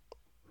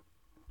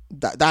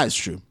 That is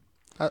true.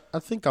 I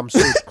think I'm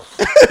sold.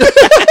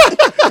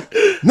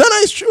 No,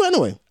 it's true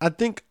anyway. I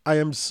think I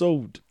am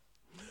sold.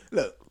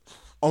 Look,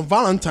 on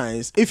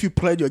Valentine's, if you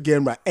played your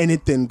game right,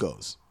 anything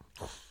goes.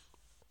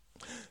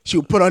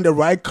 She'll put on the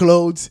right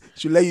clothes.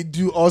 She'll let you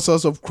do all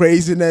sorts of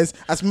craziness.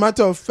 As a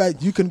matter of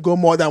fact, you can go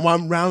more than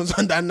 1 round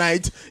on that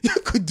night. You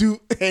could do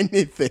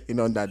anything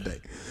on that day.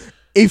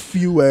 If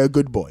you were a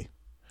good boy.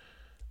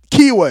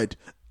 Keyword,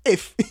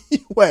 if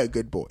you were a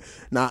good boy.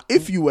 Now,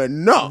 if you were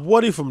not,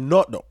 What if I'm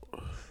not though?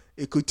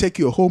 it could take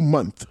you a whole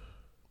month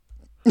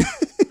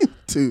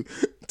to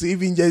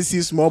even just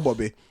see small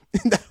Bobby.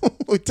 That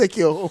would take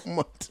you a whole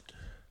month.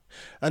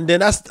 And then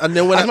when As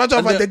a matter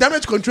of fact, the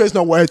damage control is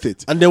not worth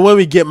it. and then when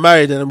we get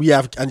married and we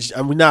have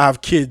and we now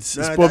have kids,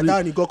 it's Nah, probably that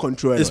one you got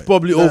control. it's anyway.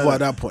 probably No, over no. at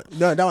that point.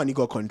 No, that one you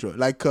got control.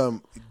 Like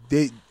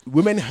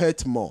women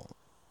hurt more,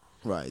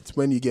 right?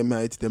 When you get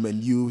married to them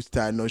and you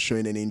start not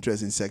showing any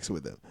interest in sex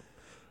with them.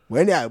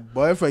 When they are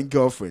boyfriend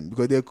girlfriend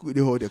because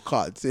they hold the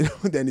cards,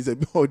 then it's a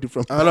whole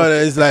different. I know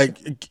that it's like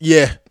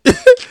yeah,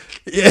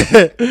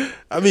 yeah.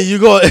 I mean,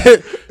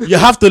 you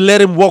have to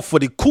let him work for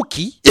the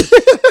cookie.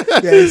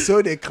 Yeah,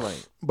 so they claim.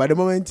 But the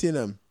moment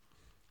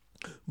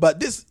but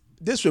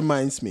this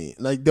reminds me,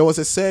 like there was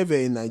a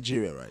survey in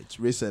Nigeria, right,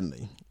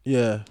 recently.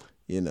 Yeah.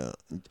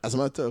 As a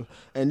matter of,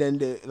 and then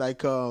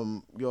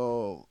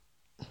your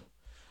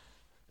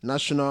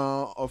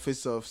National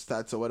Office of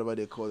Stats or whatever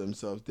they call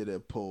themselves did a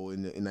poll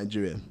in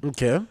Nigeria,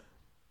 Okay.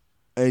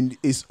 and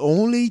it's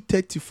only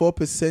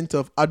 34%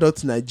 of adult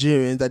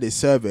Nigerians that they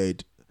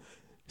surveyed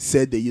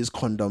said they use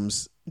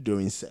condoms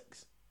during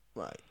sex,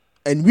 right?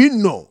 And we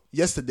know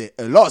yesterday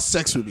a lot of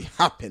sex will be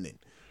happening.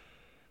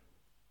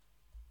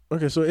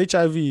 Okay, so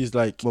HIV is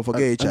like But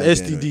forget and HIV.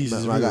 STDs. Anyway.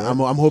 is My real, God,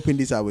 right? I'm hoping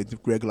these are with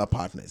regular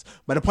partners.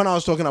 But the point I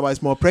was talking about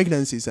is more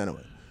pregnancies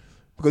anyway.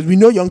 Because we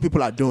know young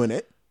people are doing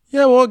it.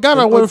 Yeah, well,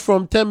 Ghana went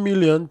from 10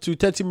 million to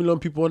 30 million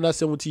people under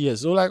 70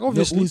 years. So, like,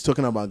 obviously, Who's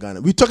talking about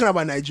Ghana? We're talking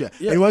about Nigeria.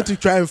 Yeah. And you want to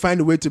try and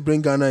find a way to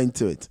bring Ghana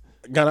into it.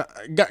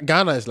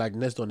 Ghana is like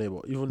next door neighbor.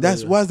 Even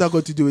That's though, what's that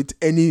got to do with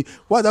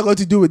what's that got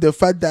to do with the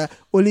fact that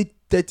only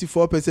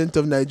 34%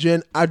 of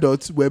Nigerian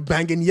adults were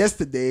banging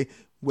yesterday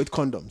with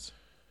condoms?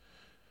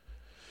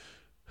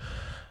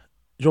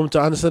 Do you want me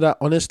to answer that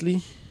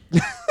honestly?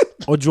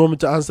 Or do you want me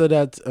to answer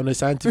that on a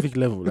scientific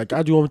level? Like,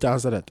 how do you want me to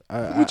answer that?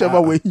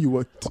 Whichever way you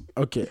want.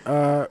 Okay.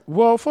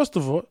 Well, first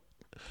of all,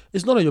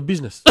 it's none of your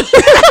business.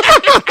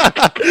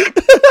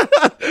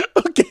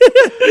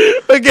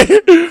 Okay.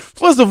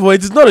 First of all,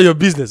 it is none of your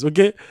business.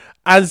 Okay.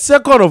 And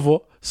second of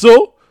all,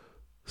 so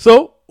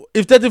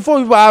if 34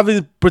 people are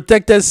having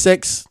protected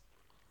sex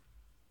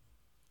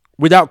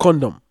without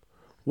condom,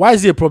 why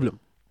is it a problem?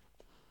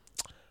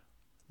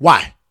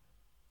 Why?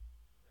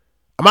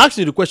 I'm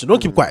asking you the question.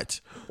 Don't keep quiet.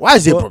 Why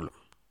is it a problem?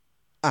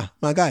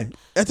 My guy,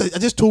 I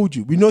just told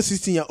you, we know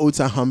 16-year-olds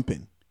are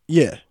humping.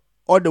 Yeah.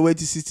 All the way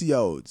to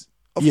 60-year-olds.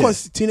 Of Yeah.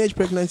 course, teenage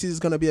pregnancy is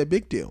going to be a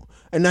big deal.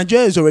 And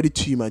Nigeria is already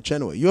too much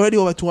anyway. You're already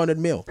over 200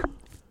 mil.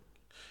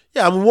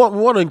 Yeah, we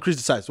want to increase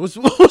the size. What's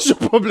your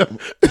problem?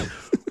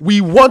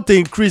 We want to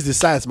increase the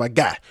size, my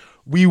guy.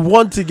 We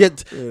want to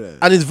get,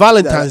 and it's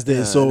Valentine's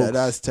Day, so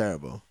that's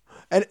terrible.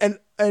 And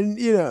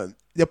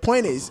the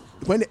point is,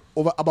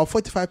 about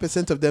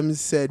 45% of them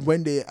said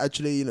when they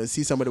actually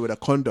see somebody with a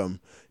condom,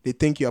 they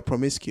think you are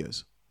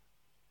promiscuous.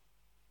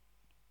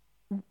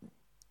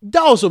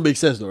 That also makes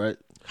sense, though, right?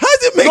 How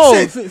does it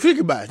make sense? Think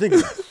about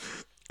it.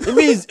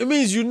 It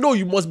means you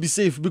must be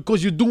safe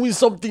because you're doing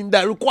something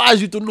that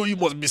requires you to know you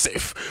must be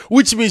safe,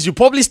 which means you're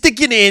probably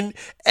sticking in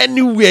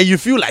anywhere you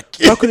feel like.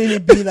 How couldn't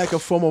it be like a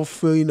form of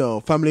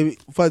family?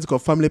 What's it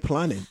called? Family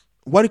planning.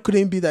 What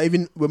couldn't it be that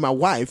even with my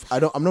wife,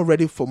 I'm not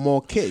ready for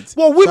more kids.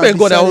 Well, women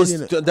got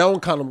their own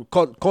kind of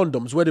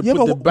condoms where they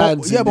put the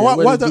bands.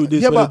 Why do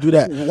this? Why do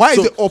that? Why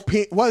is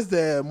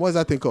what's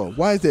that thing called?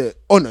 Why is the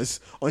onus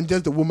on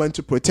just the woman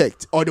to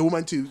protect or the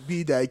woman to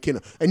be the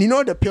And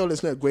the pill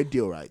is not a great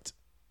deal, right?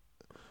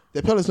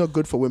 The pill is not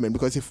good for women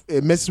because if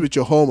it messes with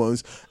your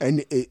hormones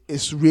and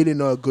it's really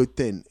not a good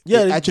thing.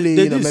 Yeah, it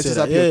actually messes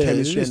up your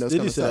chemistry and those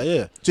kind of stuff.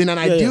 Yeah. So in an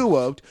ideal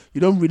world,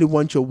 you don't really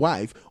want your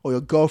wife or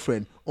your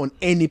girlfriend on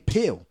any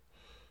pill.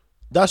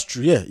 That's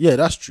true. Yeah,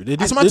 that's true.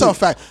 As a matter of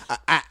fact,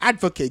 I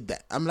advocate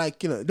that. I'm like,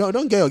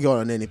 don't get your girl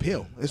on any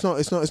pill. It's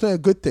not a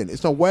good thing.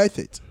 It's not worth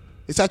it.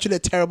 It's actually a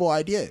terrible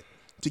idea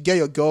to get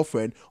your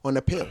girlfriend on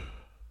a pill.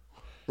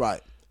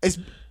 Right. It's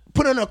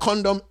putting a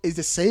condom is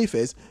the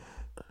safest.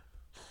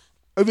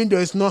 Even though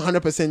it's not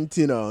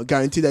 100%,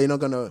 guarantee that you're not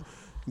gonna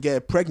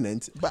get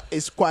pregnant, but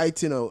it's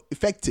quite,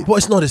 effective. But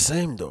it's not the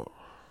same though.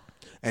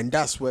 And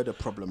that's where the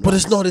problem But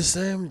lies. it's not the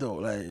same though.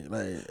 Like.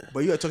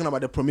 But you are talking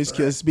about the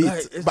promiscuous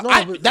bit.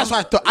 But That's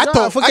why I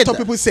thought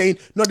people saying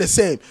not the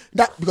same.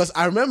 That because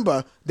I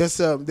remember there's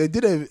they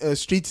did a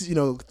street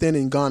thing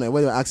in Ghana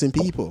where they were asking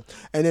people,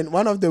 and then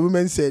one of the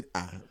women said,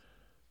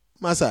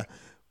 Masa,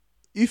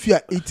 if you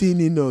are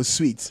eating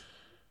sweets,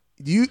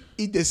 do you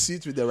eat the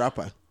sweet with the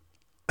wrapper?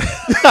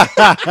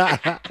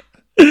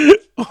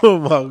 Oh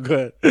my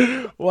God!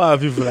 Why are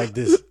people like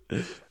this?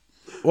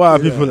 Why are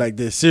people like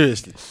this?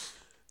 Seriously.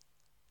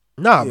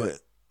 Nah, but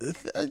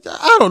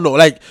I don't know.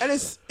 Like, and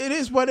it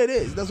is what it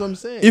is. That's what I'm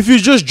saying. If you're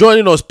just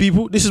joining us,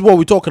 people, this is what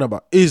we're talking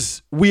about.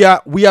 We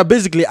are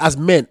basically as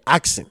men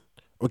asking,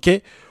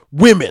 okay,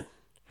 women,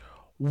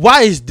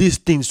 why is this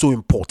thing so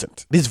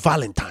important? This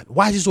Valentine,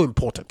 why is it so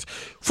important?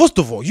 First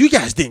of all, you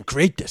guys didn't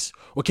create this,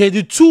 okay?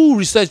 The two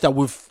research that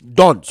we've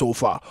done so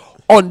far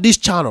on this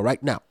channel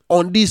right now,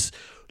 on this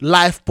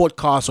live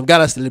podcast on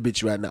Ghana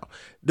Celebrity right now,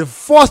 the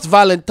first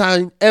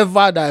Valentine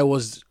ever that I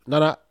was.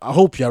 Nana, I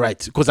hope you're right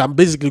because I'm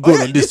basically going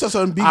on this.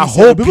 On BBC. I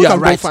hope you're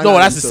right. No,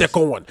 that's the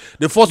second one.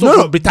 The first one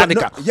from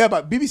Britannica.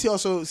 But BBC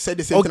also said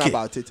the same thing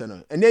about it,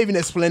 and they even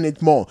explained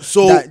it more.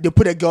 So that they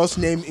put a girl's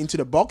name into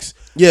the box,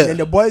 and then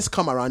the boys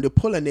come around, they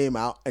pull her name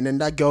out, and then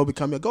that girl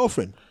become your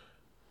girlfriend.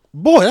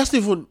 Boy, that's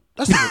the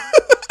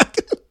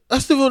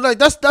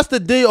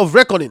day of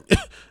reckoning.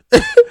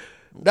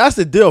 That's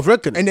the day of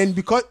reckoning. And then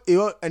the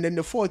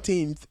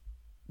 14th.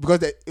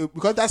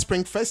 Because that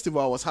Spring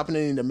Festival was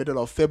happening in the middle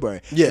of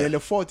February. Yeah. And then the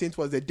 14th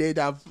was the day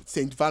that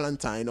Saint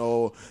Valentine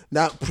or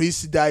that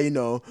priest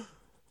that,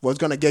 was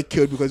going to get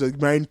killed because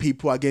of marrying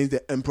people against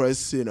the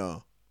Empress,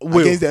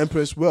 against the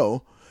Empress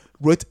will,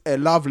 wrote a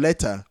love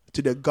letter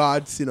to the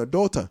god's,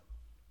 daughter.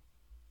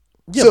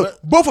 Yeah, so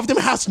both of them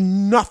has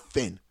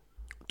nothing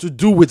to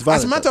do with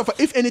Valentine. As a matter of fact,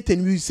 if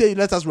anything, we say,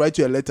 let us write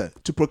you a letter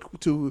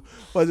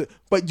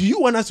but do you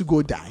want us to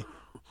go die?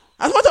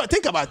 As a matter of fact,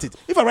 think about it.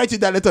 If I write you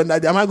that letter on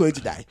that day, am I going to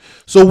die?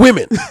 So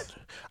women,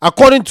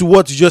 according to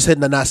what you just said,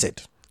 Nana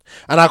said,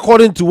 and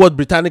according to what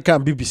Britannica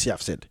and BBC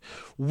have said,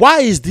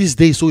 why is this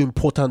day so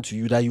important to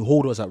you that you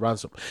hold us at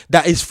ransom?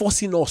 That is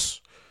forcing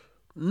us,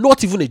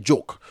 not even a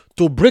joke,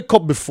 to break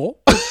up before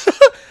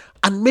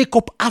and make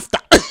up after.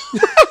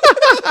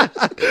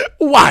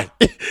 Why?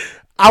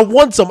 I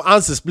want some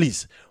answers,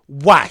 please.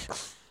 Why?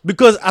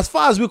 Because as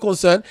far as we're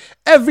concerned,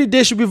 every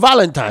day should be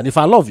Valentine if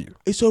I love you.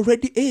 It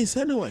already is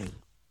anyway.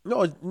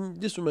 No,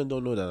 these women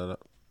don't know that.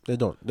 They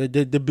don't. They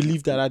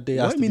believe that day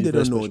has to be. What do you mean they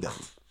don't know that?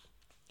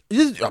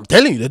 I'm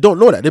telling you, they don't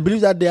know that. They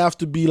believe that they have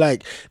to be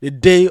like the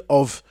day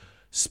of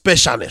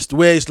specialness,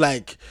 where it's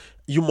like,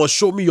 you must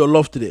show me your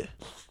love today.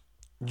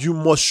 You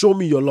must show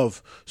me your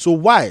love. So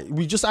why?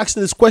 We just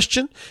asking this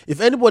question. If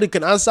anybody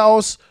can answer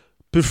us,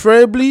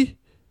 preferably,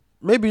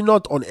 maybe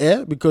not on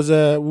air because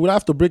we'll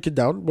have to break it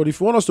down. But if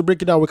you want us to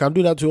break it down, we can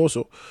do that too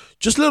also.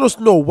 Just let us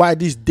know why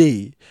this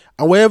day,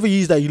 and wherever it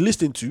is that you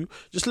listen to,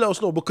 just let us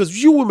know.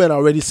 Because you women are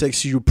already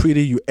sexy, you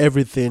pretty, you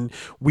everything.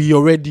 We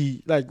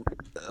already, like,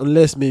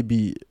 unless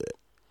maybe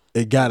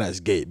a guy that's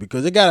gay.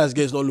 Because a guy that's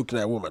gay is not looking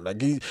at a woman.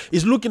 Like,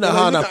 he's looking at her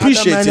and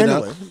appreciating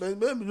her.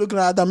 Maybe looking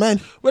at other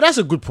men. Well, that's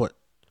a good point.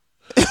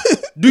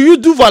 Do you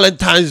do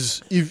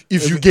Valentine's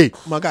if you're gay?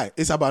 My guy,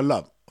 it's about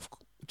love.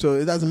 So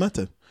it doesn't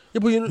matter. Yeah,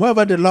 but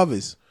whoever the love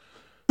is.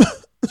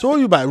 So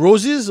you buy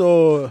roses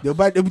or they'll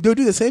do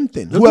the same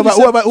thing. Whoever is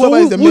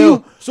the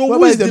male.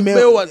 Who is the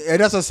male one? Yeah,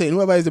 that's what I'm saying.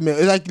 Whoever is the male.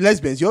 It's like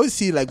lesbians. You always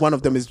see like one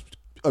of them is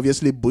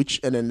obviously butch,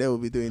 and then they will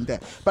be doing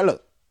that. But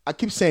look, I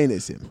keep saying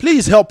this.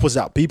 Please help us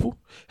out, people.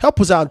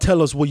 Help us out and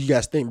tell us what you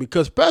guys think.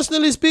 Because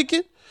personally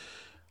speaking,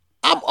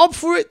 I'm up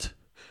for it.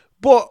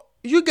 But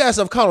you guys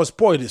have kind of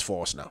spoiled this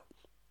for us now.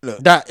 Look,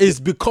 that is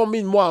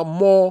becoming more and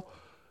more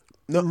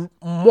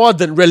more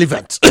than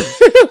relevant.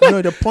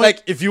 No, the point.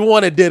 Like, if you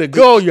want to date a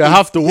girl, you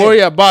have to worry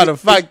about the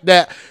fact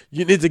that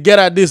you need to get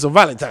at this on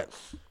Valentine's.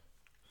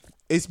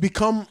 It's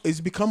become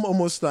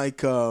almost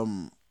like a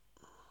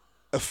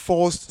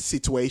forced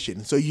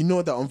situation. So you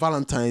know that on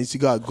Valentine's you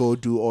gotta go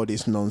do all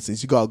this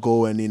nonsense. You gotta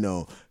go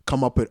and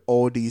come up with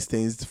all these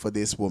things for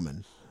this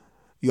woman.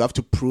 You have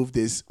to prove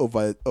this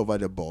over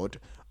the board.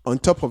 On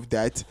top of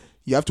that,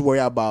 you have to worry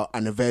about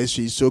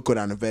anniversaries, so-called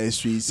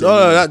anniversaries.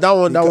 No, that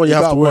one you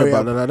have to worry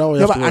about.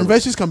 No, but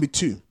anniversaries can be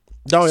two.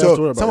 That one you have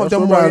to worry about. Some of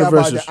them worry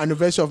about the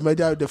anniversary of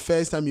maybe the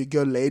first time you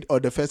get laid, or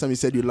the first time you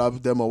said you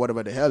love them, or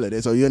whatever the hell it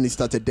is, or you only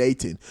started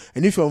dating.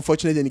 And if you're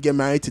unfortunate and you get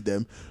married to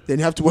them, then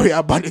you have to worry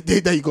about the day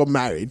that you got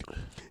married.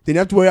 Then you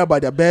have to worry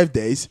about their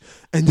birthdays,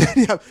 and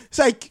then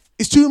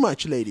it's too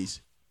much,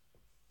 ladies.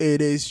 It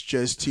is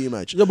just too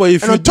much. Yeah, but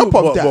if and you on top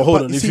of that,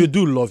 hold on. If you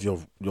do love your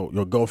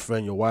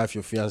girlfriend, your wife,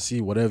 your fiancée,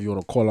 whatever you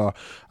want to call her,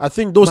 I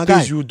think those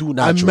things you do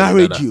naturally. I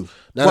married you.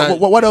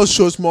 What else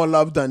shows more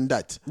love than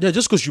that? Yeah,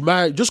 just because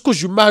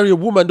you marry a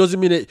woman doesn't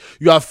mean that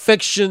your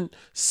affection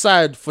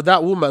side for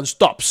that woman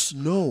stops.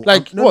 No,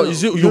 like no,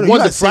 Is it you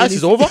want the price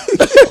is over?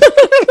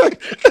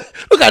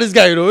 Look at this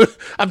guy.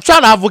 I'm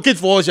trying to advocate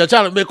for us. You're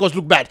trying to make us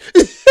look bad.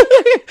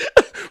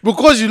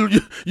 Because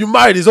you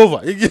married is over.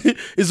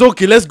 It's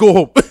okay. Let's go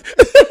home.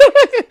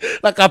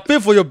 Like, I pay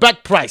for your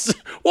bad price.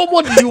 What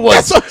more do you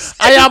want?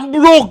 I am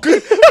broke.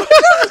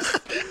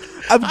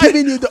 I've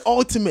given you the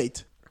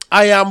ultimate.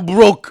 I am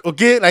broke.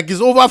 Okay, like, it's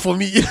over for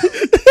me.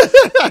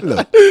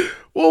 Look.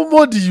 What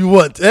more do you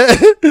want?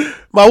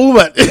 My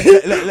woman.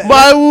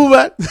 My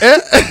woman.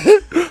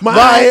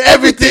 My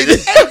everything.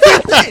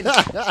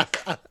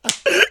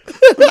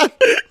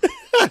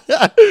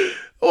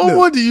 What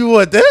more do you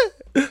want?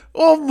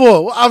 One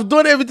more. I've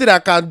done everything I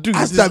can do.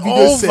 As that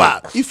video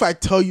said, if I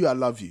tell you I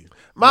love you,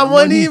 my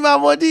money,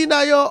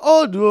 now you're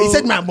old. He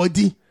said my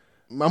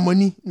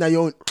money, now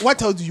you're old.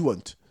 What else do you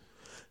want?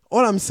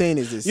 All I'm saying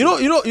is this. You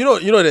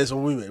know. There's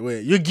some women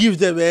where you give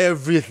them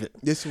everything.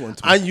 This one,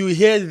 and you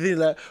hear things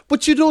like,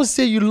 but you don't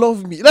say you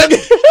love me. Like, you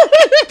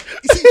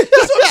see,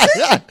 that's what I'm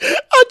saying.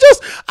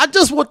 I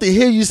just want to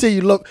hear you say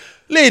you love.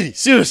 Lady,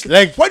 seriously,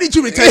 like, why did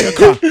you return your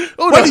car?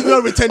 Why did you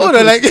not return your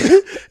car? Like,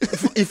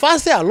 if I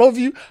say I love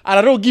you and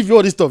I don't give you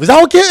all this stuff, is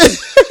that okay?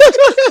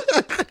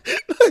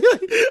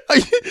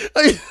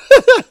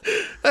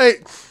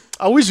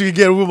 I wish we could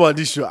get a woman on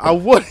this show. I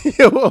want to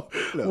hear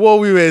what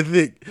we would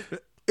think.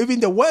 Even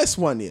the worst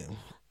one here,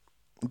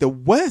 the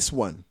worst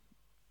one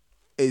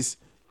is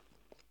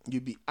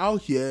you be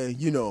out here,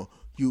 you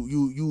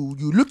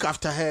look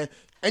after her,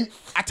 and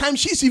at times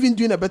she's even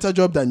doing a better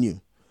job than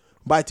you.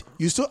 But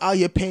you still out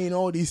here paying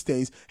all these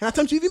things, and at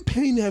times you even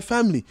paying her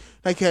family,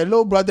 like her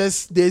little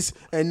brothers, this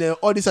and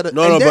all this other.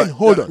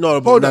 Hold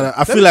on.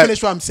 I feel like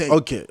finish what I'm saying.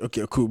 Okay,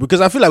 cool.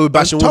 Because I feel like we're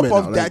bashing women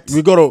now. Like,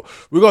 we gotta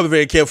be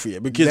very careful here,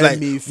 because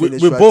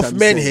we're both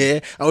men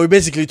here, and we're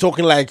basically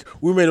talking like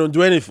women don't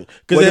do anything.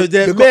 Because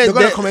they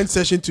got a comment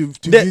session to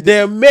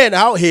there are men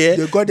out here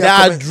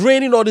that are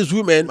draining all these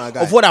women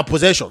of what are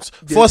possessions.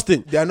 First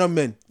thing, they are not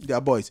men, they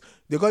are boys.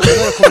 They got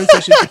a comment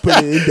section to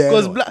put it in there.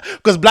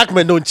 Because black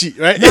men don't cheat,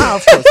 right? Nah,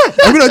 of course.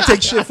 And we don't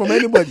take shit from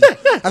anybody.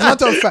 As a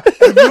matter of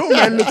fact, a real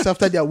man looks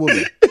after their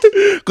woman.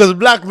 Because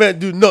black men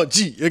do not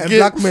cheat. Okay? And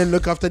black men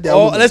look after their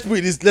woman. Let's put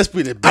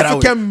it better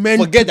African way. men.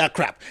 Forget that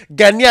crap.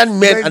 Ghanaian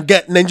men and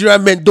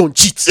Nigerian men don't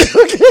cheat.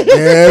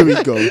 There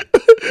we go.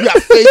 We are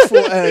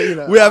faithful.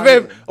 We are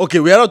very okay.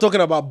 We are not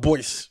talking about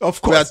boys.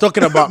 Of course, we are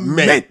talking about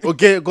men.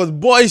 Okay, because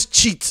boys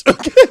cheat.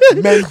 Okay,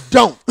 men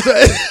don't.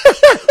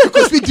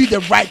 Because we do the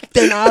right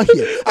thing out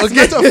here. As a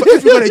matter of fact,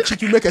 if you're gonna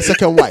cheat, you make a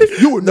second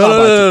wife. You will know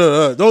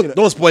about it. No.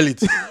 Don't spoil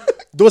it.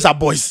 Those are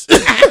boys. No,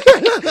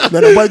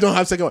 the boys don't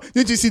have second wife.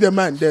 Did you see the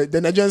man, the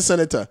Nigerian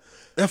senator?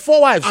 There are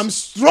 4 wives. I'm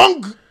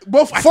strong.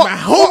 Both at my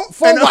home.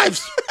 4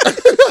 wives.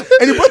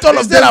 And he brought all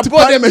of them to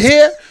parliament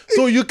here,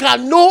 so you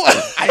can know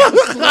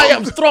I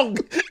am strong.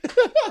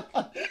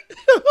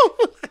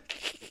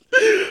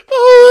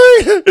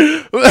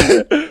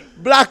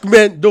 Black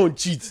men don't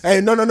cheat.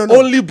 Hey, no.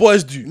 Only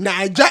boys do.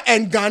 Niger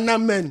and Ghana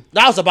men.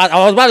 I was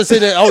about to say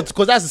that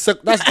because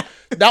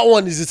that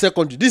one is the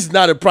secondary. This is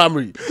not the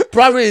primary.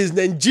 Primary is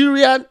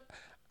Nigerian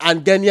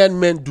and Ghanaian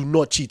men do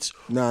not cheat.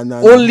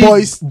 Only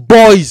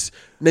boys.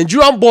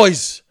 Nigerian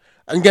boys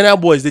and Ghanaian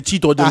boys, they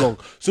cheat all day long.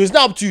 So it's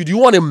not up to you. Do you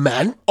want a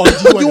man or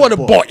do you want a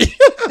boy?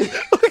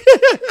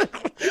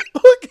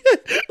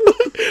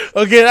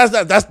 Okay, that's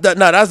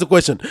the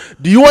question.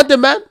 Do you want the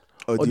man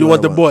or do you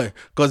want the boy?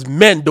 Because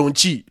men don't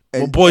cheat,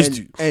 but boys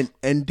do.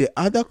 And the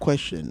other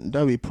question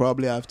that we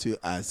probably have to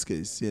ask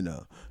is,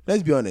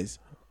 let's be honest.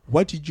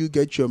 What did you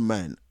get your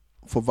man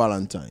for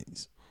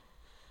Valentine's?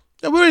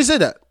 Yeah, we already said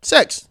that.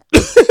 Sex.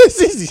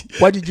 It's easy.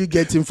 What did you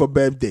get him for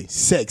birthday?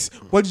 Sex.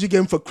 What did you get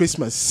him for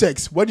Christmas?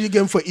 Sex. What did you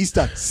get him for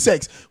Easter?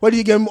 Sex. What did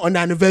you get him on the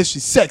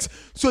anniversary? Sex.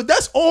 So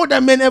that's all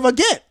that men ever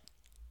get.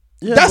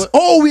 Yeah, That's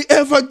all we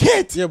ever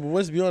get. Yeah, but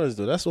let's be honest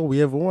though. That's all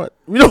we ever want.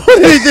 We don't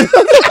want anything.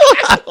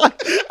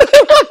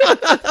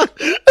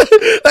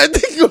 I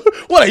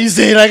think. What are you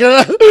saying? Like,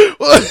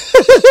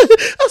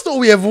 that's all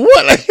we ever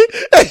want.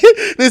 Like,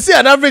 they say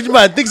an average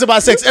man thinks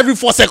about sex every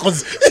 4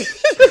 seconds.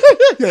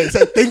 Yeah,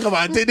 so think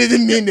about it. They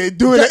didn't mean they're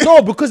doing it.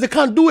 No, because they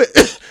can't do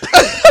it.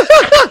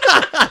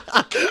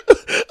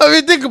 I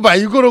mean, think about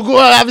it. You're gonna go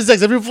out having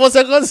sex every 4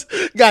 seconds,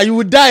 guy. You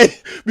would die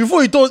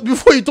before you turn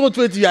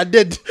 20. You are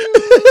dead.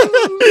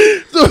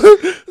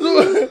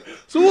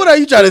 So what are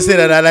you trying to say?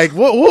 That like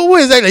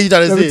what exactly are you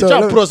trying to say?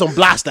 Trying to put us on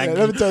blast, like.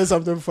 Let me tell you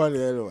something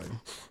funny. Anyway,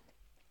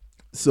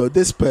 so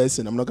this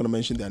person, I'm not gonna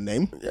mention their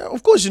name. Yeah,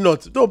 of course you're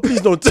not. No,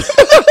 please don't.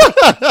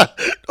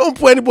 Don't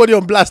put anybody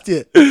on blast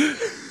here.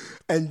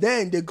 And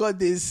then they got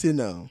this,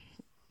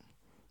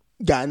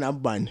 Ghana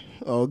man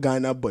or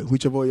Ghana boy,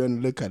 whichever way you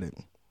want to look at it.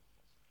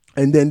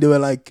 And then they were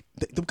like,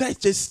 the guys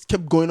just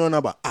kept going on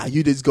about,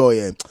 you this guy,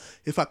 yeah.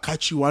 If I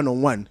catch you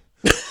one-on-one,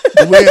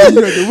 the way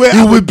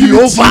you will be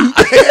over.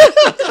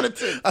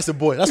 That's a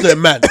boy. That's not a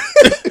man.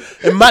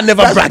 A man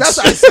never brags. That's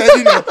what I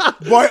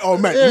said, boy or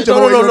man. Yeah,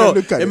 whichever way you want to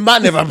look at a it.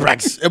 man never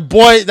brags. A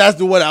boy, that's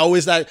the one I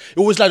always like. He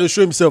always like to show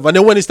himself. And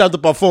then when it's time to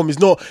perform,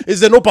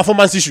 it's a no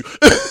performance issue.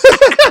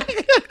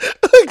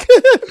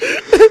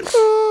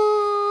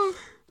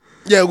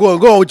 Yeah,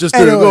 go on with your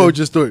story. Anyway, go on with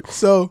your story.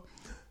 So,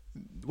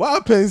 what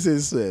happens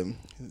is,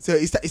 so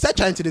he started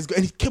trying to this guy,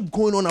 and he kept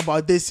going on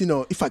about this,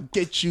 if I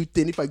get you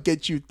thin,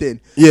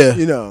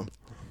 Yeah.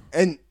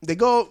 And the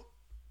girl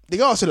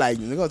also like,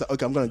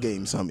 okay, I'm gonna get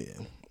him some, yeah.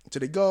 So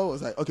the girl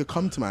was like, okay,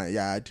 come to my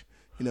yard,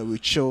 we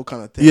chill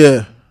kind of thing.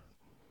 Yeah.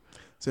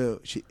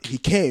 So he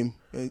came,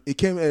 and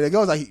the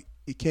girl was like,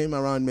 he came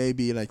around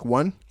maybe like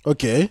 1.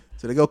 Okay.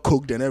 So the girl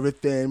cooked and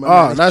everything.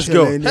 Nice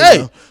girl.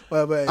 Hey,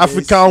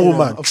 African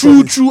woman,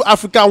 true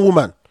African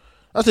woman.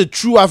 That's a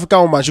true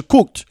African woman. She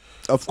cooked.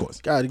 Of course.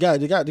 God, the guy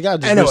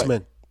just Anyway,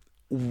 man.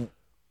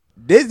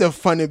 This is the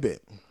funny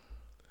bit.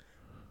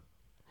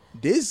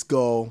 This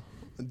girl,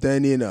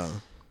 then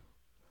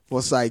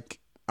was like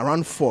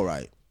around 4,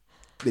 right?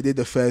 They did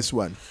the first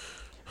one.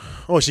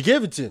 Oh, she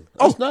gave it to him.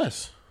 That's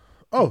nice.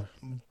 Oh.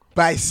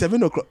 By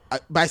 7 o'clock,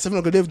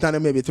 they've done it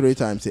maybe 3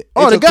 times. The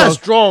guy's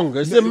strong.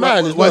 It's a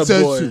man. It's not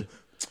a boy.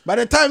 By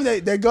the time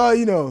they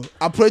go,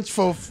 approach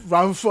for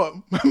round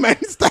 4, my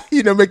man start,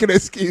 making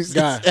excuses.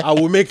 Guy, I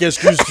will make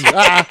excuse to you.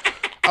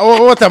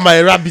 What am I,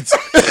 a rabbit?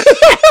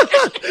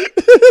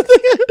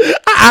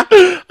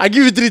 I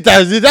give you 3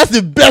 times. That's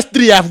the best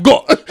 3 I've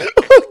got.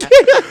 Okay.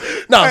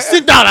 Now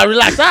sit down and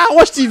relax.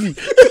 Watch TV.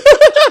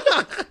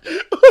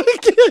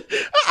 Okay.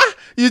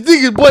 You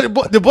think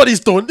the body's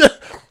stoned?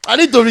 I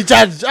need to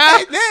recharge.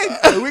 Then,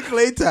 a week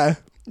later,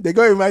 they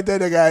go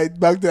invited the guy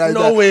back to the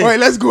No way. All right,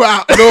 let's go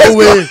out. No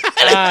way.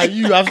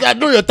 I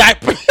know your type.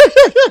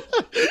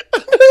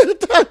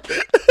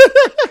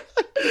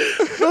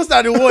 Those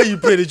are the one you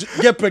play.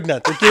 Get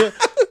pregnant, okay?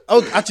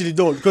 Oh, actually,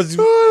 don't, because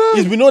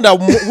we know that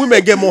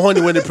women get more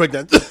honey when they're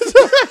pregnant. And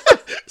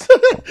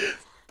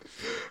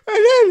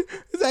then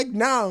it's like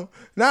now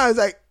it's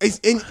like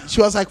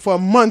she was like for a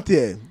month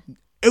here.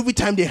 Every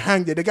time they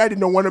hang there, the guy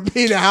didn't want to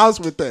be in the house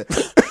with her.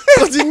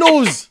 Because he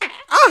knows.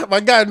 My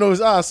guy knows.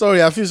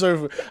 Sorry, I feel sorry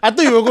for. I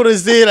thought you were going to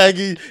say like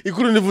he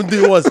couldn't even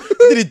do it once.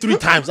 He did it 3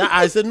 times.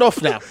 I said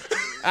enough now.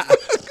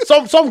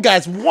 Some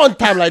guys 1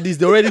 time like this,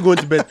 they're already going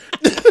to bed.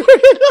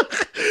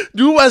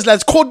 The woman's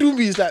like, cuddle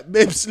me. It's like,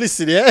 babes,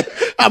 listen, yeah,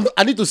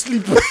 I need to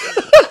sleep.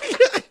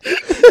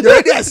 You're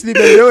already asleep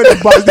and you're in the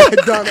bus. They're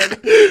done.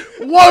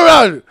 1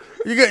 round.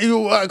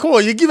 Come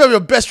on, you give them your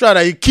best round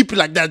and you keep it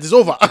like that. It's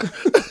over.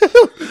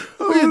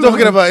 What are you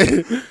talking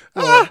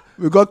about?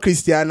 We got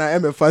Christiana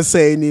MFA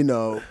saying,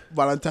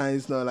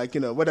 Valentine's,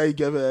 whether you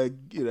give her,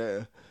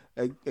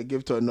 a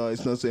gift or not,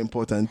 it's not so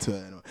important to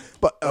her.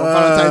 But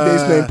Valentine's Day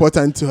is not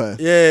important to her.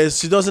 Yeah,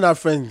 she doesn't have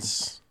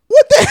friends.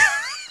 What the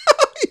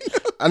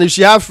And if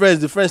she have friends,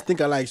 the friends think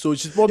alike. So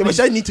she's probably. but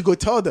she need to go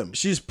tell them.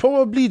 She's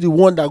probably the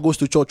one that goes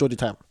to church all the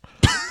time.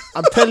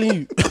 I'm telling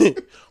you,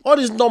 all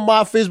these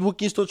normal Facebook,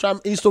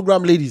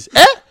 Instagram ladies.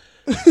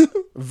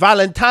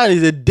 Valentine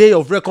is a day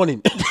of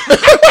reckoning.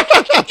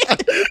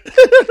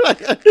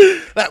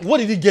 like, what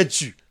did he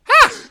get you?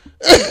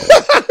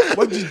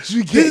 What did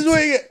you get? This is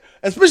what you get.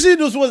 Especially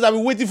those ones that be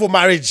waiting for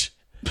marriage.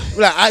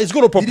 Like, it's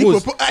gonna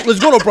propose. It's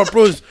gonna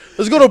propose.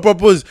 It's gonna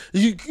propose.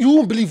 You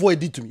won't believe what he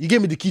did to me. He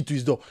gave me the key to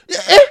his door.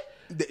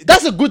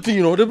 That's a good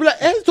thing, They'll be like,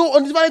 so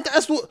on this Valentine,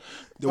 that's what.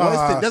 The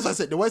worst thing, that's what I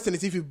said. The worst thing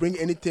is if you bring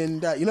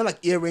anything that like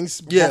earrings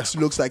box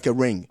looks like a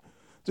ring.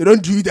 So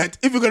don't do that.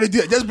 If you're gonna do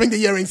it, just bring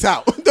the earrings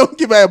out. Don't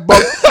give her a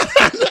box.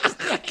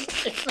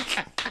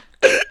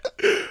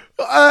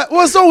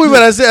 Some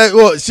women I say,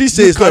 she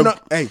says,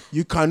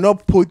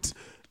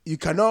 you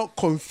cannot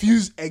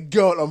confuse a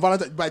girl on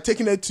Valentine's by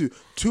taking her to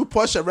 2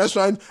 posh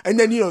restaurants, and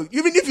then even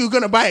if you're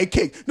gonna buy a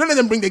cake, none of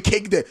them bring the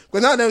cake there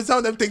because now some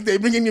of them think they're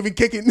bringing you the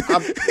cake in. You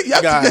have to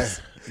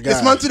just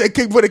dismantle the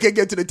cake before the cake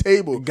get to the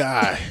table.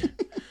 Guy,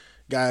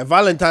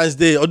 Valentine's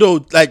Day.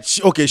 Although,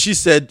 she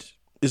said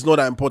it's not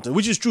that important,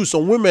 which is true.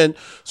 Some women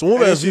And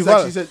view she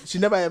said she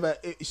never ever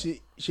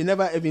she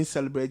never even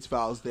celebrates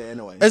Val's Day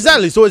anyway.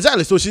 exactly. So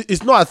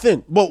it's not a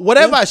thing. But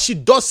whatever she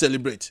does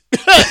celebrate,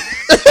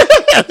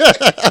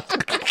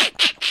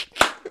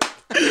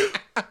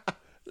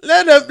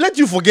 let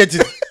you forget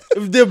it.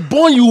 If they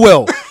born you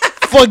well,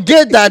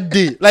 forget that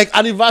day. Like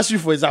anniversary,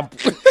 for example.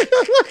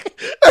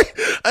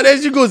 And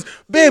then she goes,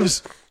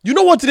 babes, you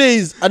know what today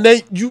is? And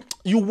then you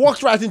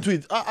walked right into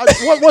it.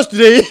 What's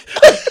today?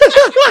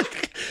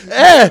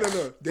 No.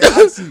 They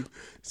ask you.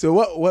 So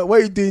what are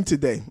you doing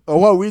today? Or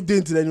what are we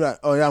doing today? You're like,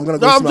 oh yeah, I'm gonna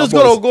go. No, see I'm my just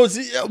boys. gonna go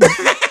see.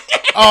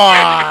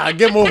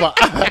 Game over.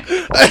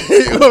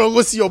 You're gonna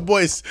go see your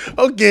boys.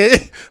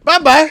 Okay, bye.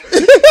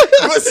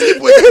 Go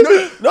sleep with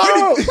them.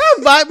 No,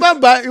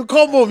 bye. You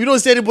come home. You don't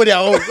see anybody at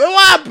home.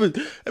 What happened?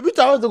 Every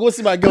time I want to go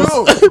see my girls.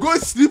 No, go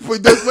sleep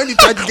with them when you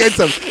try to get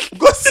some.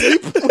 Go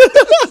sleep.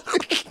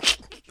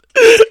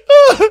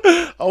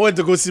 I went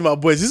to go see my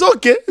boys. It's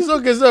okay. It's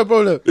not a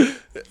problem.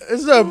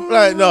 It's not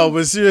like no,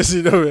 but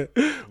seriously, no, man.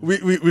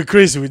 We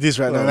crazy with this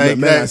right now. Like,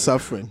 men are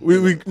suffering.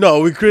 we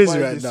crazy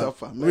right now.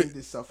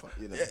 Men suffer.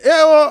 You know.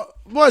 Yeah, well,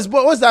 boys,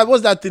 what's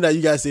that thing that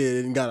you guys say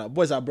in Ghana?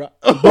 Boys are bra.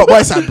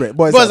 Boys are bread.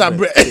 Boys are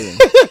bread.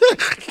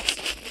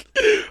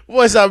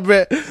 Boys are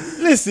bread.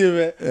 Listen,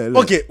 man. Yeah,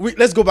 look. Okay,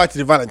 let's go back to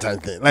the Valentine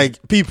thing. Like,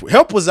 people,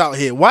 help us out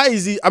here. Why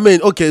is he? I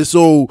mean, okay,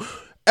 so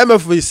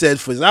MFA said,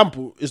 for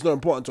example, it's not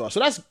important to us. So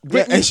that's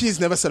great And news. she's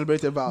never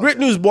celebrated Val's Great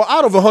Day. news, but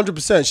out of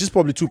 100%, she's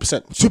probably 2%.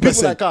 2%. People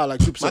like her, like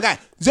 2%. My guy,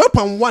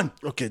 0.1.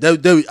 Okay, there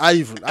I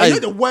know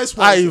the worst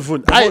ones.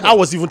 I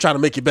was even trying to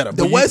make it better.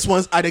 The but worst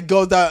ones are the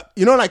girls that,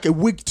 like a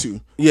week to.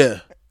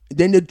 Yeah.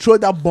 Then they throw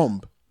that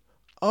bomb.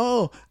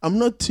 Oh, I'm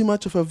not too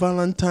much of a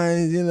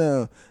Valentine,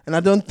 and I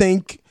don't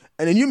think.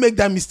 And then you make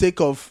that mistake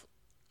of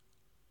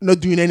not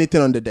doing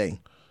anything on the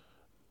day.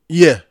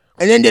 Yeah.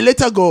 And then they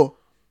later go,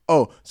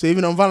 oh, so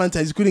even on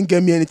Valentine's, you couldn't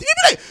get me anything. You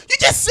be like, you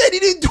just said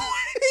you didn't do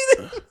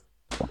anything.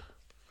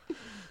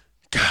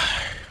 God.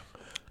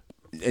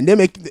 And they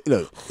make,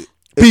 look,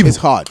 it's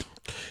hard.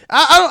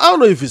 I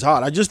don't know if it's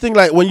hard. I just think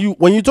like when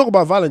you talk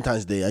about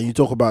Valentine's Day and you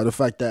talk about the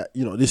fact that,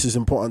 this is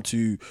important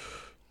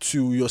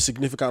to your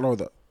significant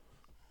other.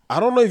 I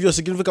don't know if your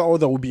significant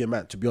other will be a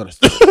man, to be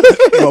honest.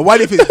 Well,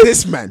 what if it's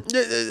this man?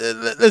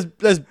 Let's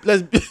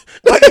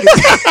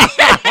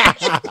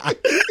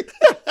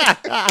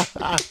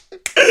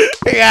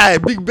yeah,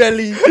 big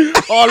belly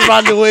all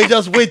around the way,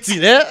 just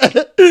waiting.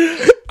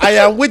 I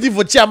am waiting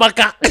for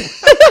Chiamaka.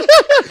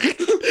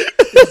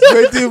 He's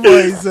waiting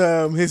for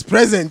his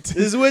present.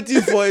 He's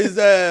waiting for his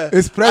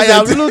present. I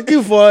am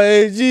looking for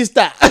a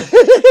G-star.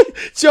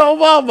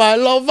 Chioma, my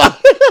lover.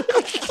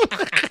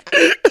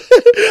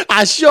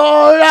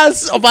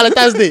 Assurance of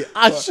Valentine's Day.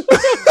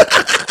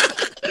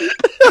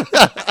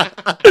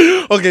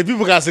 Okay,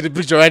 people can't see the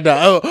picture right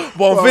now,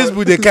 but on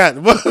Facebook they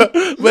can. But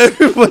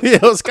everybody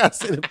else can't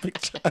see the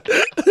picture.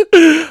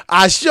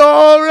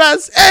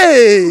 Assurance,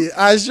 hey,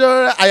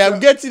 assurance. I am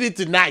getting it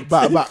tonight.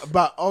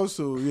 But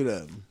also,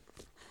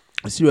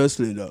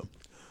 seriously though,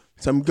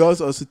 some girls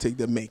also take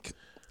the make.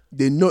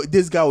 They know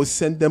this guy will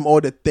send them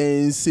all the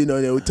things, they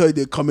will tell you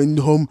they're coming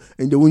home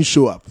and they won't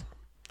show up.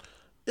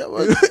 Yeah,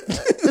 well,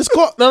 it's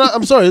called. No,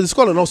 I'm sorry. It's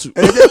called an lawsuit.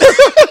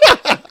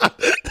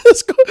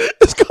 It's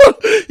called.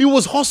 It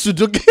was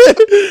hustled. Okay,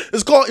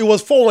 it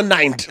was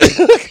 419.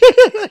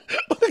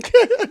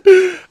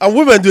 Okay. And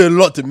women do a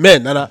lot to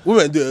men.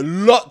 Women do a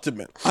lot to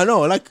men. I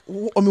know.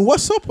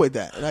 What's up with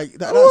that? Like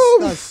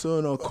that's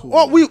so not cool.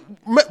 Well,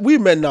 we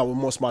men now we're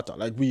more smarter.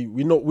 Like we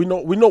know. When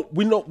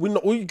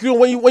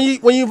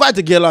you invite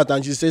a girl out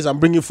and she says, "I'm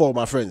bringing 4 of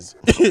my friends,"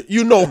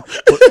 you know.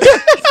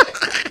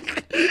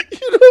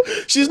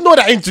 She's not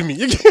that into me.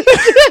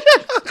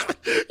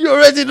 You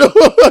already know.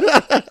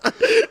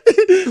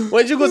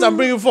 When she goes, I'm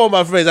bringing 4 of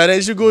my friends, and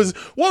then she goes,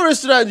 what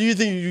restaurant do you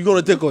think you're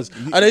gonna take us?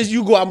 And then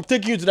you go, I'm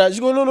taking you to that. She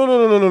goes,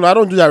 no, I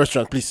don't do that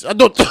restaurant, please. I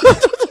don't.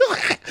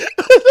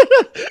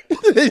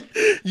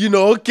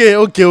 Okay.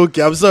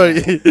 I'm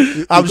sorry.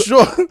 I'm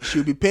sure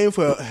she'll be paying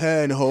for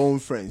her and her own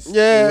friends.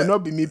 Yeah, it will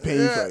not be me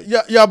paying for it.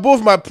 Yeah, you're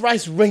above my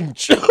price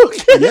range.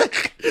 Okay. Yeah.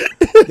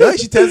 Then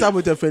she turns up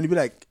with her friend, you be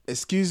like,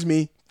 excuse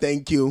me,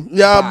 thank you.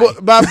 Yeah,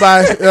 bye.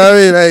 I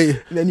mean,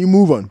 and then you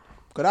move on.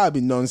 Because that would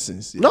be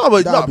nonsense. No,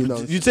 but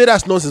you say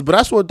that's nonsense, but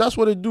that's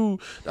what they do.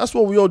 That's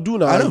what we all do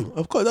now. I know.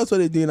 Of course, that's what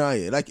they do now.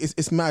 Yeah. Like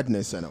it's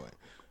madness anyway.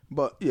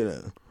 But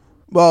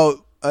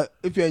well,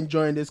 if you're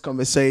enjoying this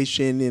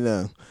conversation,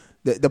 the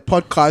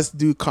podcasts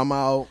do come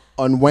out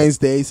on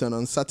Wednesdays and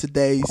on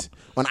Saturdays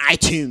on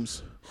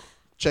iTunes.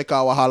 Check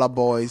out Wahala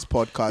Boys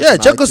podcast. Yeah,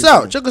 check us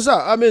out. Check us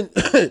out. I mean,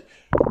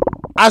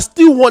 I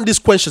still want these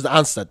questions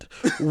answered.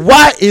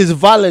 Why is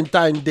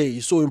Valentine's Day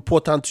so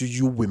important to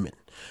you women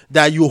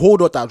that you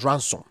hold out at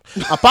ransom?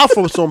 Apart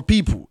from some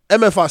people,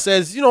 MFR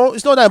says,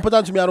 it's not that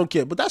important to me, I don't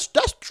care. But that's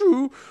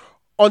true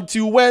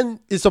until when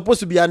it's supposed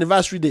to be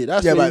anniversary day.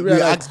 That's Yeah, when but you we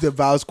realize. asked the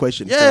vows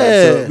question. Yeah.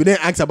 So we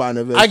didn't ask about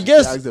anniversary. I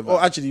guess. We asked the Oh,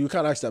 vows. actually, you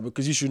can't ask that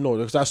because you should know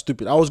because that's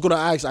stupid. I was gonna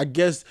ask. I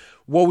guess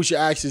what we should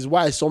ask is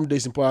why is some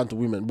days important to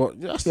women, but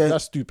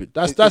that's stupid.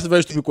 That's a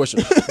very stupid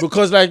question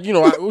because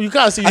you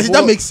can't say I think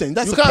that makes sense.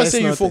 That's you a can't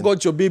say you personal thing.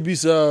 forgot your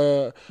baby's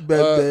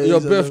Birthdays your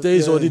or-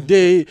 birthdays or yeah. the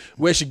day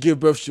where she gave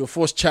birth to your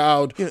first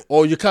child,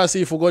 or you can't say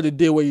you forgot the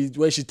day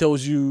where she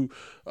tells you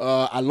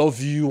I love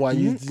you and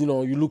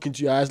you look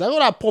into your eyes like all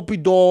that puppy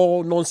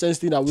doll nonsense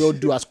thing that we all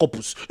do as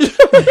couples.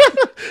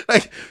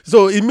 Like,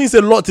 so it means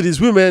a lot to these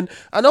women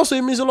and also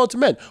it means a lot to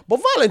men.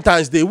 But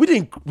Valentine's Day, we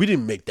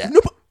didn't make that. No,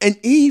 and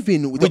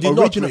even with We the did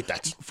not original, make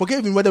that. forget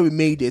even whether we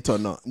made it or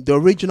not. The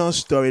original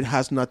story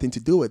has nothing to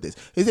do with this.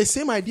 It's the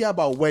same idea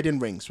about wedding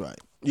rings, right?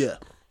 Yeah.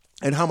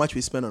 And how much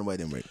we spend on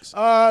wedding rings.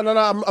 No,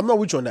 I'm not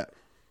with you on that.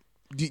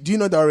 Do you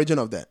know the origin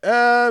of that?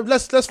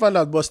 Let's find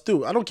out. But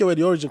still, I don't care where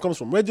the origin comes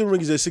from. Wedding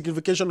ring is a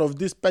signification of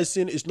this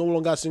person is no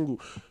longer single.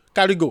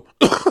 Carry go.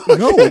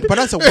 No, but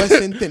that's a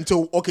Western thing.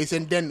 So okay, so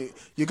then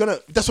you're gonna.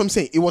 That's what I'm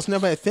saying. It was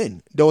never a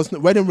thing.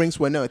 Wedding rings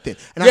were never a thing.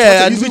 And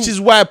Yeah, and which is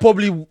why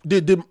probably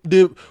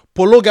the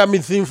polygamy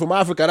thing from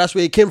Africa, that's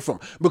where it came from.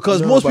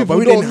 Because most people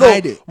we don't didn't know.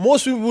 hide it.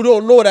 Most people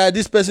don't know that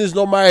this person is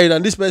not married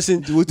and this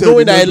person We'll tell you,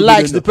 knowing that most he people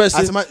likes don't the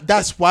know. person.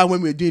 That's why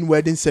when we're doing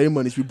wedding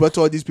ceremonies, we brought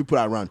all these people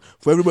around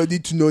for everybody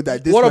to know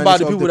that this. What man about is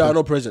the of people that are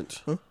not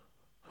present?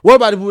 What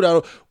about the people that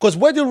are because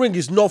wedding ring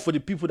is not for the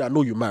people that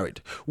know you're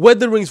married.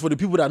 Wedding ring is for the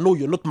people that know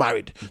you're not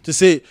married. To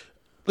say,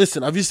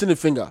 listen, have you seen a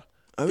finger?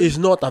 It's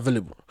not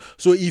available.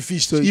 So if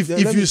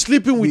you're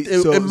sleeping with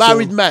a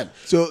married man,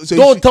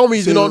 don't tell me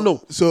you don't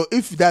know. So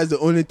if that's the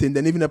only thing,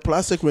 then even a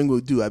plastic ring will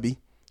do, Abi.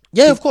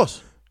 Yeah, of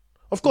course.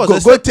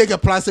 Go take a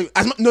plastic.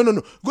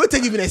 No. Go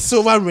take even a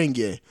silver ring,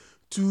 yeah,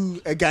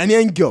 to a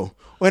Ghanaian girl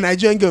or a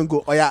Nigerian girl and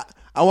go, oh yeah,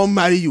 I won't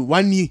marry you.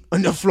 One knee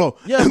on the floor.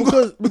 Yeah,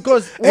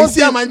 because and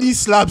see how many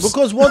slaps.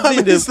 Because one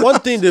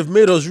thing they've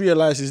made us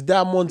realize is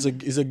Diamond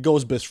is a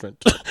girl's best friend.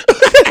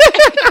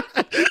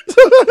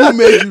 Who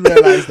made you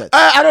realize that?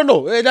 I don't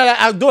know. I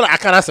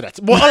can't answer that.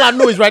 But all I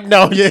know is right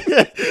now, yeah.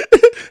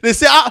 They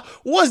say,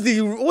 what's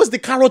the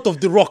carrot of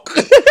the rock?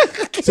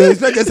 So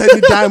it's not just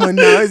any diamond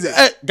now, is it?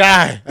 Hey,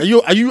 guy, are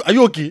you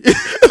okay?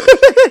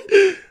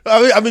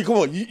 I mean, come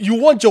on. You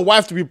want your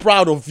wife to be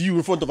proud of you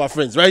in front of her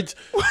friends, right?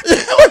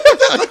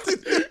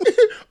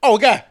 Oh,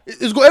 guy,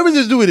 it's got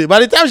everything to do with it. By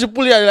the time she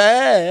pull it out, you're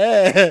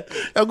like, hey,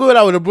 I'm going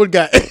out with a broad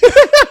guy.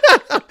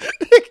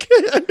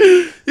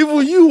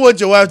 Even you want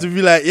your wife to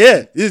be like,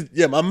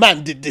 yeah, my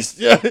man did this.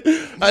 Yeah.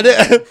 And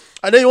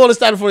then you want to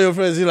stand for your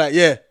friends. You're like,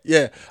 yeah.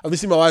 Have you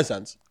seen my wife's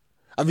hands?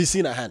 Have you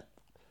seen her hand?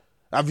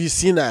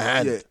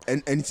 Yeah,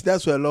 and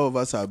that's where a lot of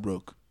us are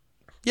broke.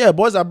 Yeah,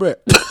 boys are bread.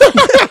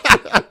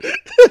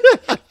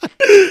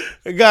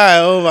 Guy,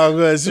 oh my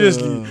God,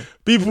 seriously.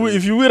 People,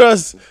 if you with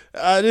us,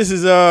 this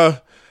is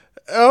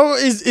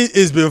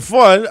it's been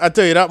fun. I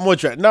tell you that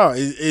much right now.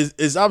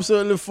 It's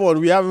absolutely fun.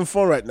 We're having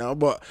fun right now,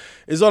 but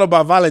it's all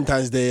about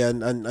Valentine's Day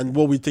and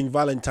what we think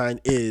Valentine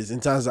is in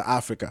terms of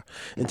Africa,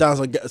 in terms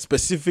of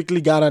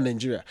specifically Ghana and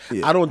Nigeria.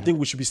 Yeah. I don't think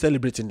we should be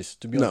celebrating this,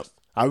 to be honest.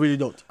 I really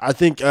don't. I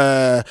think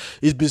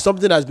it's been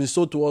something that's been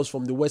sold to us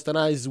from the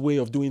westernized way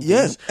of doing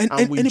things,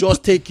 and we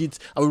just take it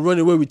and we run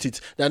away with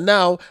it. That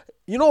now,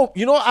 you know,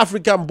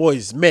 African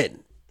boys,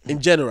 men in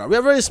general, we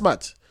are very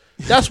smart.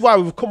 That's why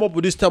we've come up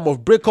with this term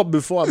of break up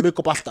before and make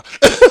up after.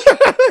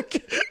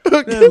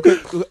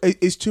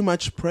 It's too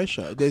much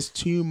pressure. There's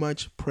too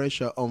much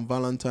pressure on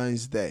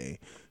Valentine's Day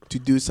to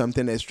do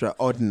something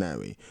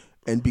extraordinary.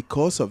 And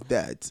because of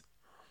that,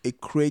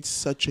 it creates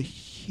such a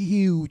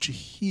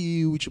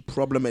huge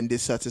problem and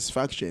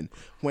dissatisfaction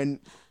when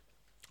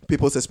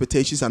people's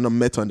expectations are not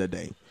met on the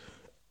day.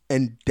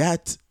 And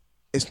that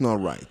is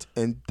not right.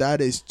 And that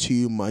is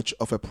too much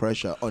of a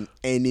pressure on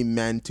any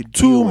man to do.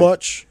 Too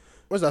much.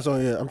 What's that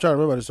song here? I'm trying to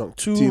remember the song.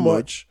 Too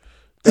much.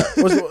 I'm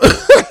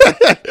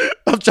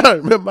trying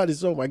to remember the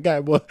song, my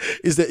guy, but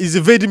it's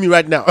evading me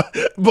right now.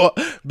 But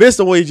based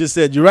on what you just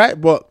said, you're right.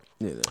 But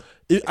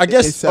I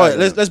guess all right,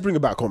 let's bring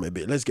it back home a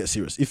bit. Let's get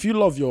serious. If you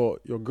love your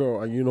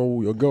girl and you know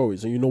who your girl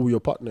is and you know who your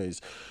partner is,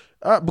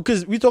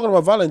 because we're talking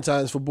about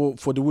Valentine's for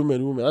the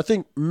women. I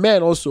think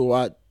men also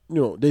are,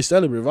 they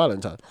celebrate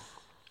Valentine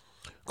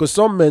because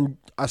some men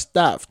are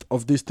starved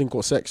of this thing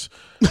called sex,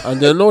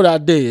 and they know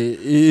that day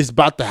is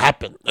about to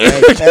happen.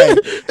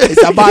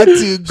 It's about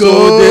to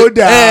go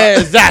down.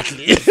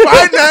 Exactly.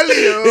 Finally,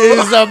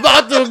 it's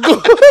about to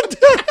go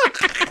down.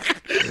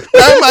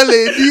 My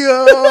lady,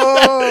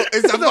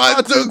 it's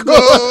about to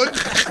go down.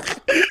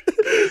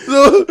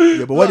 So,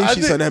 but what if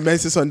she's on her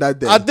menses on that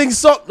day? I think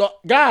so. No,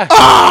 guy.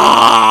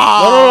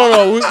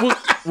 No.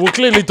 We'll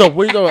clean it up.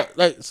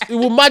 It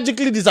will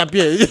magically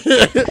disappear.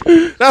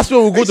 That's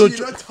when we'll go to.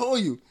 She not tell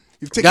you.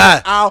 You've taken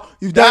it out.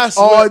 You've done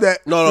all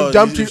that. No. You've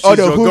jumped through all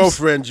the your hoops.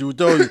 Girlfriend, she will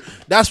tell you.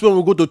 That's when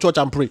we go to church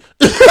and pray.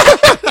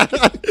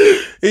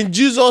 In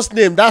Jesus'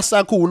 name, that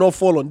circle will not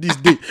fall on this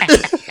day.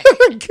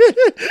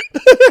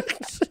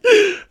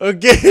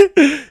 Okay?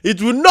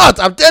 It will not.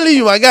 I'm telling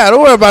you, my guy.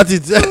 Don't worry about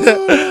it.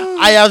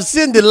 I have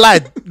seen the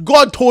light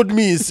God told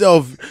me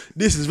himself,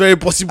 this is very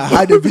possible. I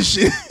had a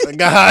vision.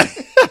 God.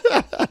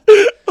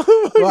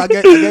 Well, I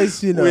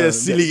guess you know. We are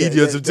silly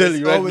idiots, I'm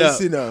telling you right now.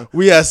 You know,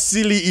 We are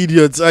silly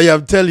idiots, I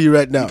am telling you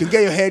right now. you can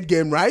get your head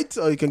game right,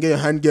 or you can get your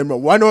hand game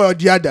wrong. One or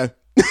the other.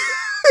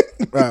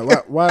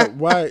 Right,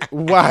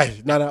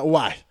 why? Nana,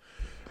 why?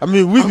 I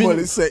mean, we've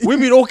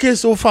been okay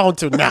so far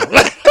until now.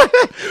 Okay.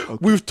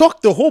 We've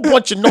talked a whole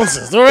bunch of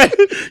nonsense, all right?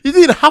 You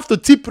didn't have to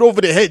tip it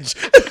over the hedge.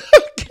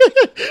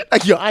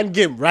 Like your hand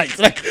game, right?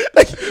 Like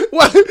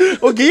what?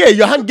 Okay, yeah,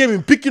 your hand game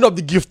in picking up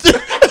the gift.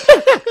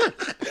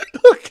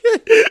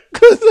 Okay,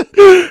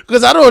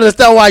 because I don't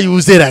understand why you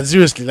would say that.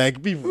 Seriously,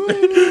 like people,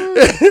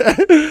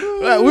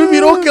 like, we've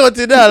been okay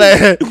until now.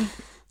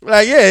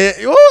 Like yeah,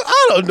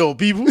 I don't know,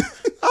 people.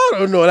 I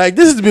don't know. Like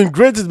this has been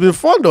great. It's been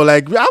fun though.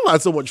 Like I've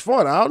had so much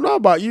fun. I don't know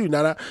about you,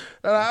 Nana.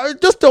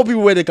 Just tell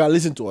people where they can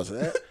listen to us.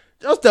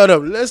 Just tell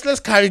them. Let's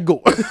carry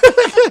go.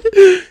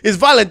 It's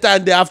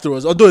Valentine's Day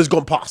afterwards, although it's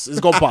gone past.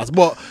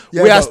 But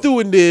yeah, we are still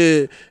in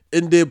the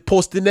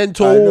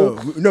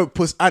postnental. No,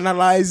 post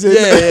analyzing.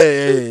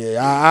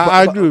 Yeah.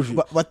 I agree with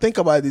you. But think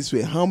about it this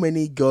way: how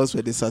many girls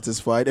were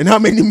dissatisfied, and how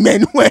many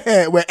men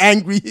were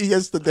angry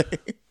yesterday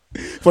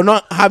for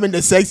not having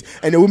the sex,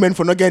 and the women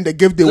for not getting the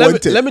gift they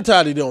wanted? Let me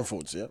tell you the deal,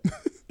 folks. Yeah,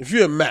 if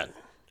you're a man,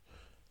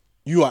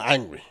 you are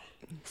angry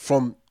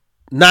from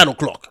 9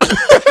 o'clock.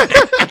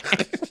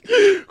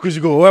 Because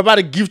you go, what about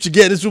the gift you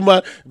get this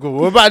woman? You go,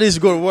 what about this?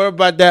 You go, what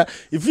about that?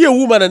 If you're a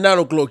woman at 9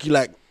 o'clock, you're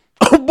like,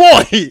 oh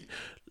boy,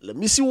 let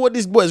me see what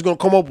this boy is going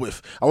to come up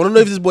with. I want to know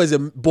if this boy is a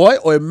boy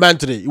or a man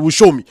today. It will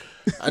show me.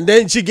 And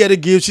then she get a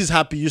gift, she's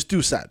happy, you're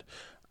still sad.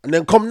 And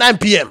then come 9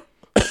 p.m.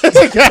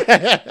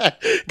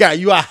 Guy,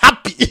 you are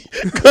happy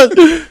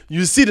because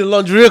you see the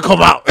lingerie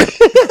come out.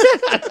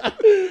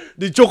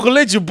 The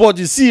chocolate you bought,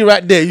 you see it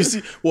right there. You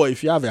see, well,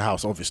 if you have a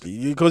house,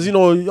 obviously, because you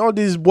know all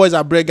these boys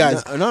are bread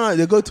guys. No,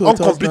 they go to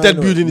uncompleted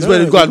building is where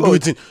they go and do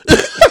it in.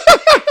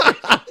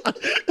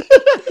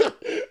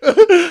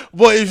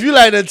 But if you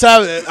like the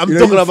time I'm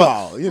talking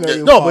about,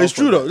 no, but it's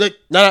true though. Like,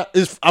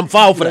 I'm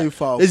foul for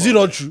that. Is it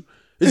not true?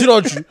 Is it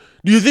not true?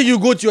 Do you think you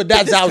go to your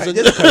dad's house and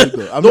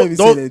I'm not even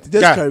saying it.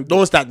 Just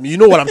don't start me. You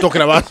know what I'm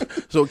talking about.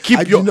 So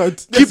keep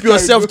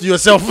yourself to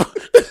yourself.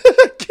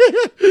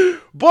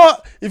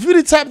 But if you're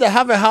the type that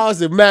have a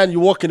house, a man, you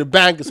walk in the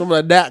bank or something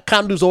like that,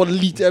 candles all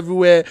lit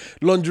everywhere,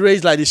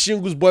 lingerie's like the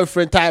Shingu's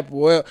boyfriend type.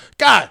 Well,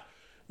 God,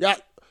 yeah,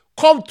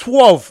 come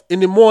 12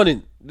 in the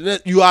morning,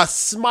 you are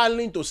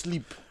smiling to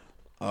sleep.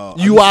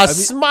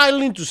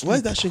 Smiling to sleep.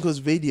 Where's that Shingu's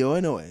video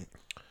anyway?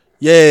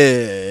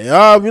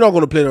 Yeah, we're not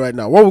going to play it right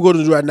now. What we're going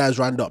to do right now is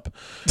round up.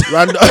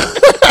 You're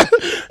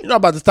not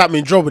about to start me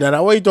in trouble. What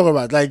are you talking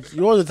about? Like,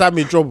 you want to start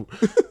me in trouble.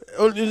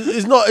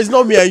 It's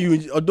not me and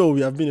you, although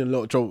we have been in a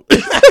lot of trouble.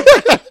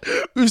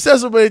 We've said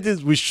so many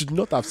things we should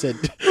not have said.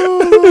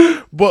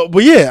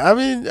 but yeah, I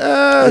mean,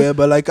 yeah,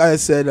 but like I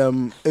said,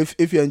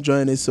 if you're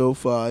enjoying it so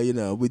far,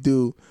 we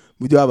do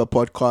have a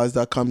podcast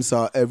that comes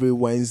out every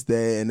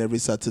Wednesday and every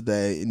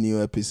Saturday,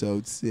 new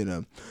episodes,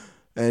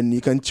 and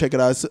you can check it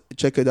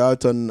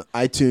out on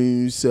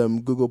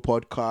iTunes, Google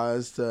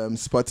Podcasts,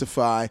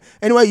 Spotify,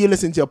 anywhere you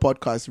listen to your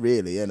podcast,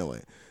 really.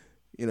 Anyway,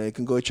 you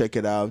can go check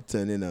it out,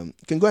 and you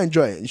can go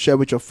enjoy it and share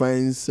with your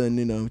friends and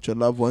with your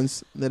loved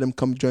ones. Let them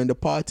come join the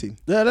party.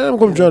 Yeah, let them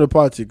come join the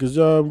party because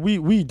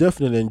we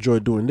definitely enjoy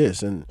doing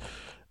this, and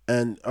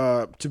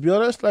to be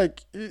honest,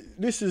 like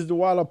this is the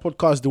Wilder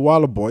Podcast, the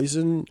Wilder Boys,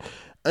 and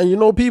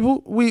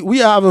people,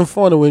 we are having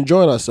fun and we're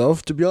enjoying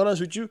ourselves. To be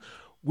honest with you,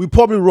 we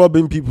probably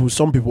rubbing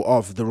some people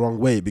off the wrong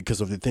way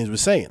because of the things we're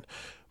saying.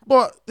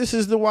 But this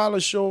is the Wilder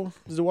Show.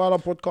 This is the Wilder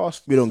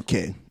Podcast. We don't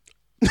care.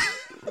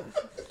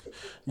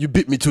 You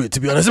beat me to it, to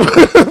be honest.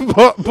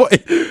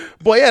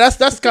 but yeah,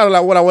 that's kind of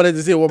like what I wanted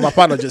to say, what my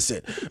partner just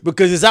said.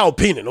 Because it's our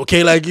opinion,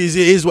 okay? Like, it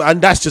is, and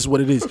that's just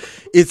what it is.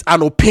 It's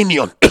an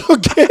opinion,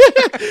 okay?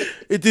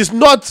 It is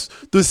not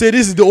to say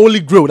this is the Holy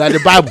Grail, like the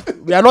Bible.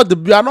 We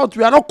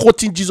are not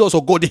quoting Jesus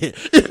or God here.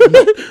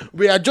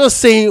 We are just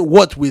saying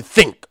what we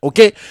think,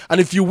 okay?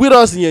 And if you're with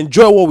us and you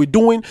enjoy what we're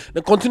doing,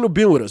 then continue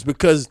being with us.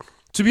 Because,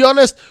 to be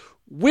honest,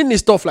 we need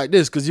stuff like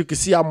this because you can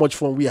see how much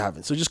fun we're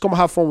having. So just come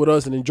have fun with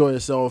us and enjoy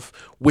yourself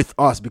with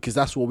us because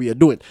that's what we are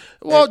doing.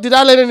 Well, did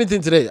I learn anything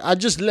today? I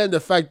just learned the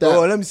fact that...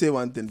 Oh, let me say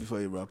one thing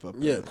before you wrap up.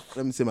 Yeah.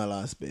 Let me say my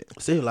last bit.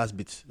 Say your last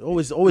bit.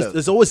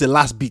 There's always a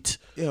last bit.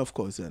 Yeah, of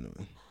course.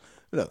 Anyway.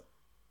 Look,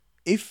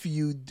 if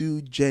you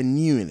do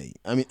genuinely,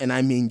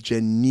 I mean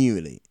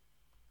genuinely,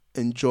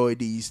 enjoy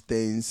these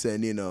things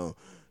and,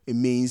 it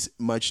means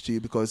much to you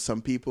because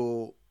some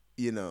people,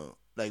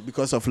 like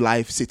because of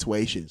life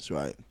situations,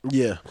 right?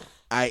 Yeah.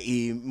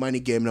 I.e. money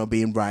game not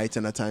being right,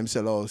 and at times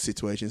a lot of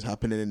situations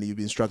happening and you've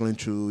been struggling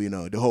through,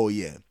 the whole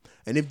year.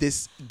 And if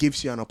this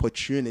gives you an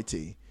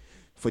opportunity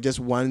for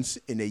just once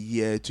in a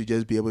year to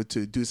just be able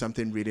to do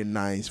something really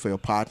nice for your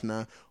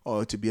partner,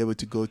 or to be able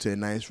to go to a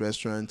nice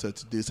restaurant, or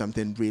to do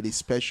something really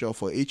special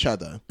for each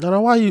other. No,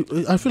 why you?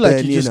 I feel like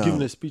Then, you're you just know.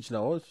 giving a speech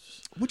now.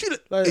 Would you?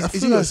 Like, I is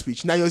feel it your like-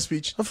 speech? Not your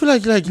speech. I feel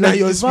like Now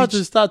your you're about to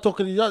speech. start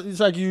talking. It's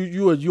like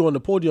you on the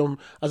podium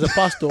as a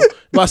pastor. You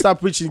about to start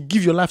preaching.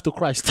 Give your life to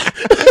Christ.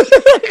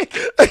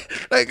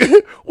 like,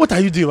 what are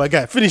you doing, my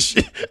guy? Finish.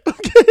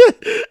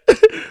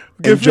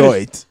 Okay, Enjoy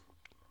finish. it.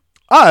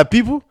 All right,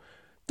 people.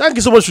 Thank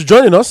you so much for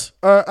joining us.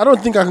 I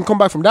don't think I can come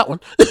back from that one.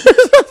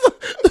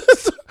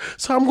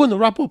 So I'm going to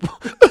wrap up.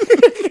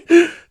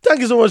 Thank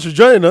you so much for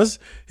joining us.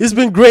 It's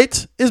been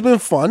great. It's been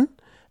fun.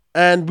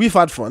 And we've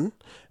had fun.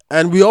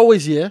 And we're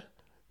always here.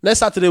 Next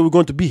Saturday, we're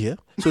going to be here.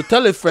 So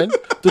tell a friend,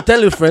 to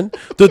tell a friend,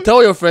 to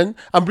tell your friend,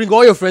 and bring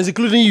all your friends,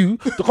 including you,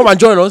 to come and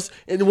join us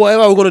in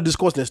whatever we're going to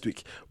discuss next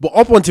week. But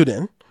up until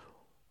then,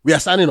 we are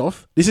signing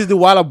off. This is the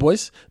Wilder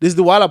Boys. This is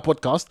the Wilder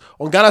Podcast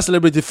on Ghana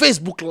Celebrity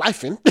Facebook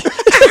Live.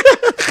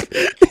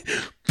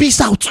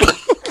 Peace out.